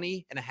at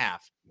 20.5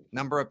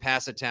 number of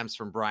pass attempts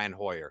from Brian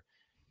Hoyer.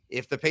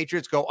 If the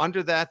Patriots go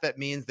under that, that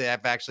means they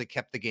have actually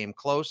kept the game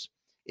close.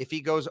 If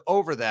he goes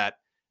over that,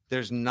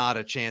 there's not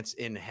a chance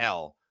in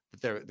hell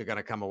that they're going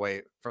to come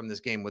away from this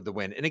game with the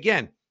win. And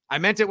again, I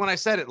meant it when I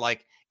said it.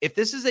 Like, if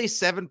this is a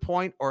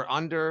 7-point or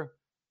under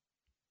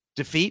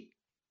defeat,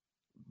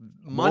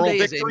 Monday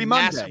is a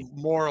massive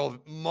moral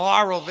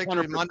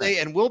victory 100%. Monday,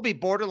 and we'll be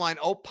borderline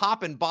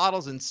popping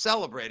bottles and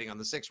celebrating on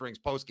the Six Rings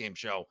postgame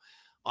show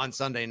on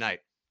Sunday night.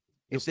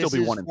 It'll still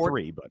be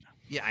 1-3, but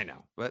yeah, I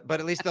know. But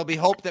at least there'll be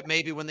hope that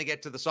maybe when they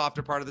get to the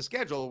softer part of the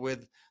schedule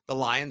with the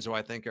Lions, who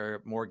I think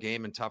are more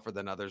game and tougher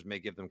than others may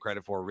give them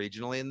credit for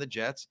regionally, and the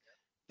Jets,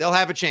 they'll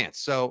have a chance.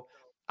 So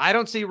I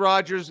don't see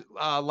Rodgers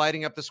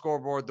lighting up the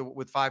scoreboard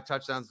with 5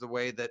 touchdowns the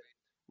way that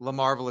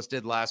LaMarvelous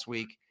did last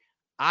week.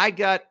 I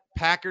got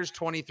Packers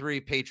 23,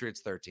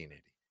 Patriots 13,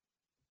 Andy.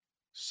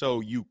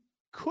 So you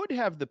could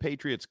have the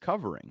Patriots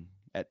covering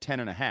at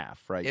 10.5,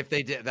 right? If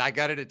they did, I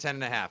got it at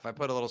 10.5. I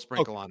put a little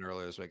sprinkle on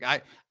earlier this week.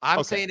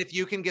 I'm saying if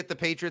you can get the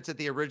Patriots at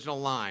the original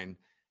line,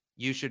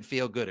 you should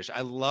feel goodish.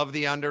 I love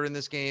the under in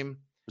this game.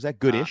 Was that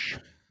goodish?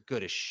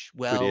 Goodish.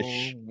 Well,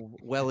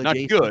 not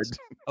good.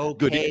 Okay.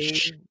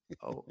 Goodish.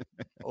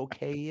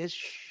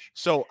 Okay-ish.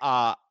 So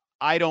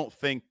I don't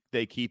think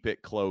they keep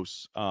it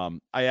close.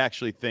 I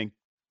actually think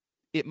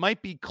it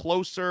might be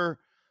closer,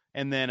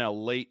 and then a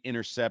late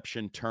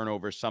interception,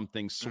 turnover,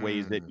 something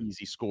sways it,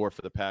 easy score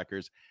for the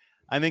Packers.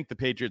 I think the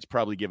Patriots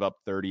probably give up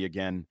 30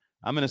 again.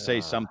 I'm going to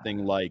say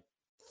something like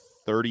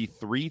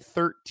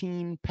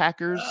 33-13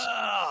 Packers.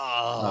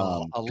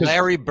 A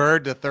Larry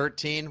Bird to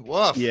 13.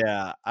 Woof.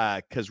 Yeah,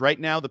 because right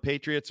now the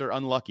Patriots are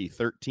unlucky.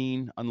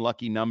 13,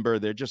 unlucky number.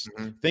 They're just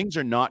things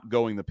are not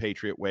going the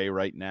Patriot way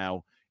right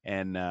now.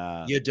 And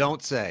you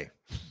don't say.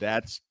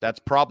 That's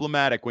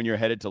problematic when you're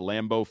headed to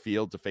Lambeau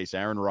Field to face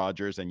Aaron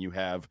Rodgers and you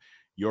have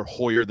your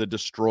Hoyer the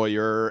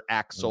Destroyer,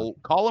 Axel.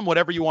 Call him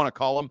whatever you want to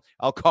call him.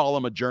 I'll call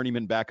him a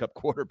journeyman backup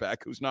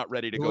quarterback who's not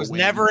ready to go. Was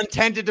never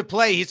intended to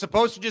play. He's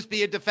supposed to just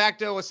be a de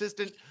facto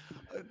assistant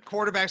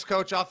quarterbacks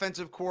coach,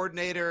 offensive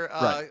coordinator,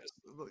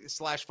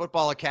 /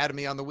 football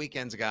academy on the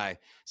weekends guy,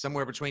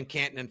 somewhere between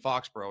Canton and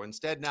Foxborough.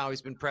 Instead, now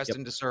he's been pressed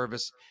into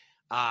service.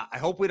 I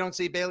hope we don't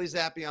see Bailey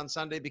Zappi on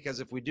Sunday, because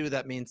if we do,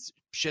 that means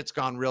shit's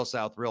gone real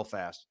south real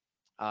fast.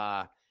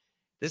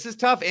 This is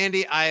tough,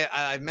 Andy.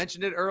 I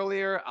mentioned it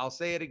earlier. I'll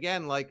say it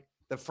again. Like,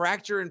 the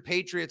fracture in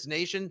Patriots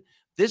Nation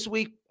this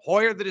week,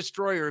 Hoyer the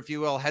Destroyer, if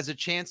you will, has a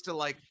chance to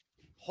like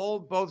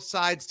hold both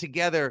sides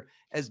together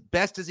as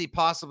best as he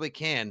possibly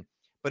can.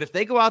 But if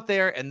they go out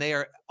there and they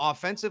are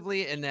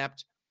offensively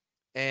inept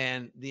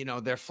and,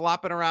 they're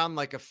flopping around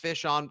like a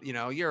fish on,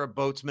 you're a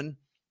boatsman,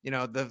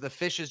 the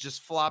fish is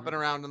just flopping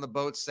around on the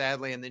boat,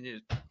 sadly, and then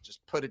you just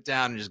put it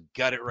down and just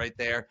gut it right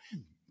there.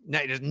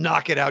 Now you just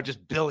knock it out,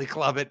 just billy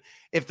club it.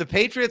 If the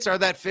Patriots are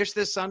that fish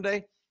this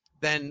Sunday,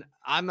 then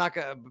I'm not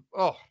going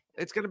to,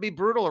 it's going to be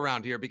brutal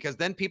around here, because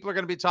then people are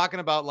going to be talking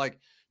about like,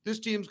 this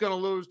team's going to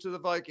lose to the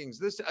Vikings,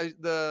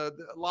 the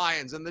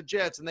Lions and the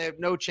Jets, and they have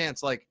no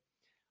chance. Like,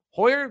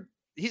 Hoyer,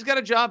 he's got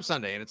a job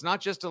Sunday, and it's not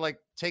just to like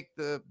take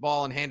the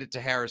ball and hand it to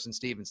Harris and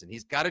Stevenson.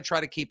 He's got to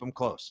try to keep them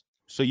close.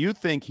 So you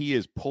think he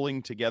is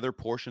pulling together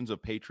portions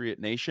of Patriot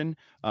Nation?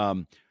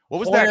 What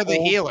was Hoyer that? The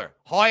healer.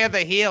 Hoyer the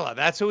healer.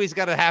 That's who he's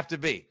got to have to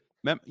be.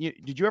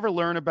 Did you ever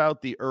learn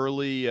about the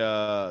early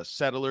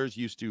settlers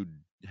used to,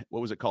 what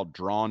was it called?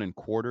 Drawn and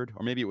quartered?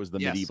 Or maybe it was the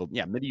medieval.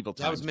 Yeah, medieval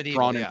times. That was medieval.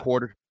 Drawn and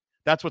quartered.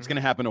 That's what's going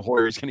to happen to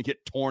Hoyer. He's going to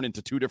get torn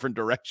into two different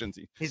directions.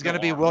 He's going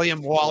to be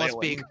William Wallace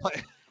being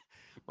played.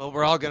 Well,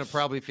 we're all going to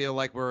probably feel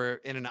like we're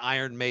in an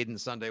Iron Maiden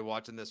Sunday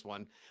watching this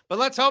one. But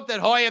let's hope that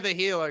Hoyer the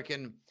healer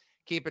can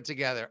keep it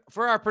together.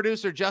 For our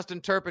producer,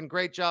 Justin Turpin,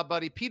 great job,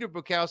 buddy. Peter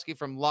Bukowski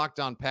from Locked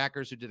On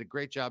Packers, who did a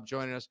great job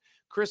joining us.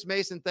 Chris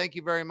Mason, thank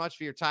you very much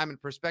for your time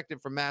and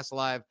perspective from Mass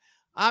Live.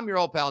 I'm your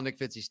old pal, Nick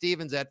Fitzy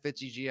Stevens at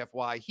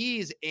FitzyGFY.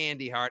 He's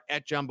Andy Hart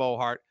at Jumbo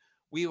Hart.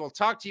 We will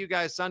talk to you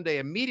guys Sunday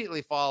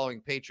immediately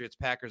following Patriots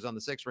Packers on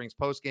the Six Rings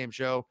postgame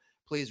show.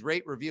 Please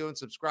rate, review, and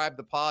subscribe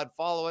the pod.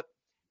 Follow it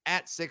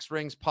at Six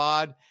Rings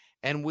Pod,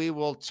 and we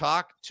will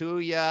talk to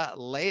you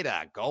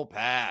later. Go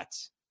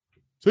Pats.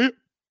 See you.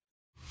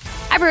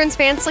 Hi, Bruins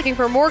fans. Looking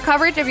for more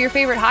coverage of your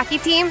favorite hockey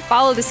team?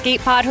 Follow the Skate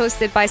Pod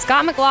hosted by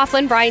Scott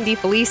McLaughlin, Brian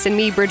DeFelice, and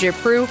me, Bridget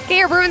Prue. Get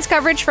your Bruins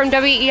coverage from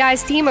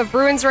WEI's team of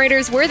Bruins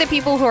writers. We're the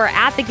people who are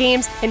at the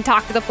games and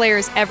talk to the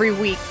players every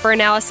week. For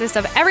analysis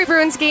of every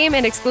Bruins game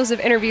and exclusive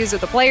interviews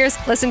with the players,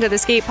 listen to the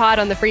Skate Pod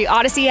on the free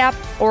Odyssey app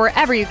or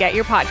wherever you get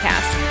your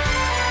podcasts.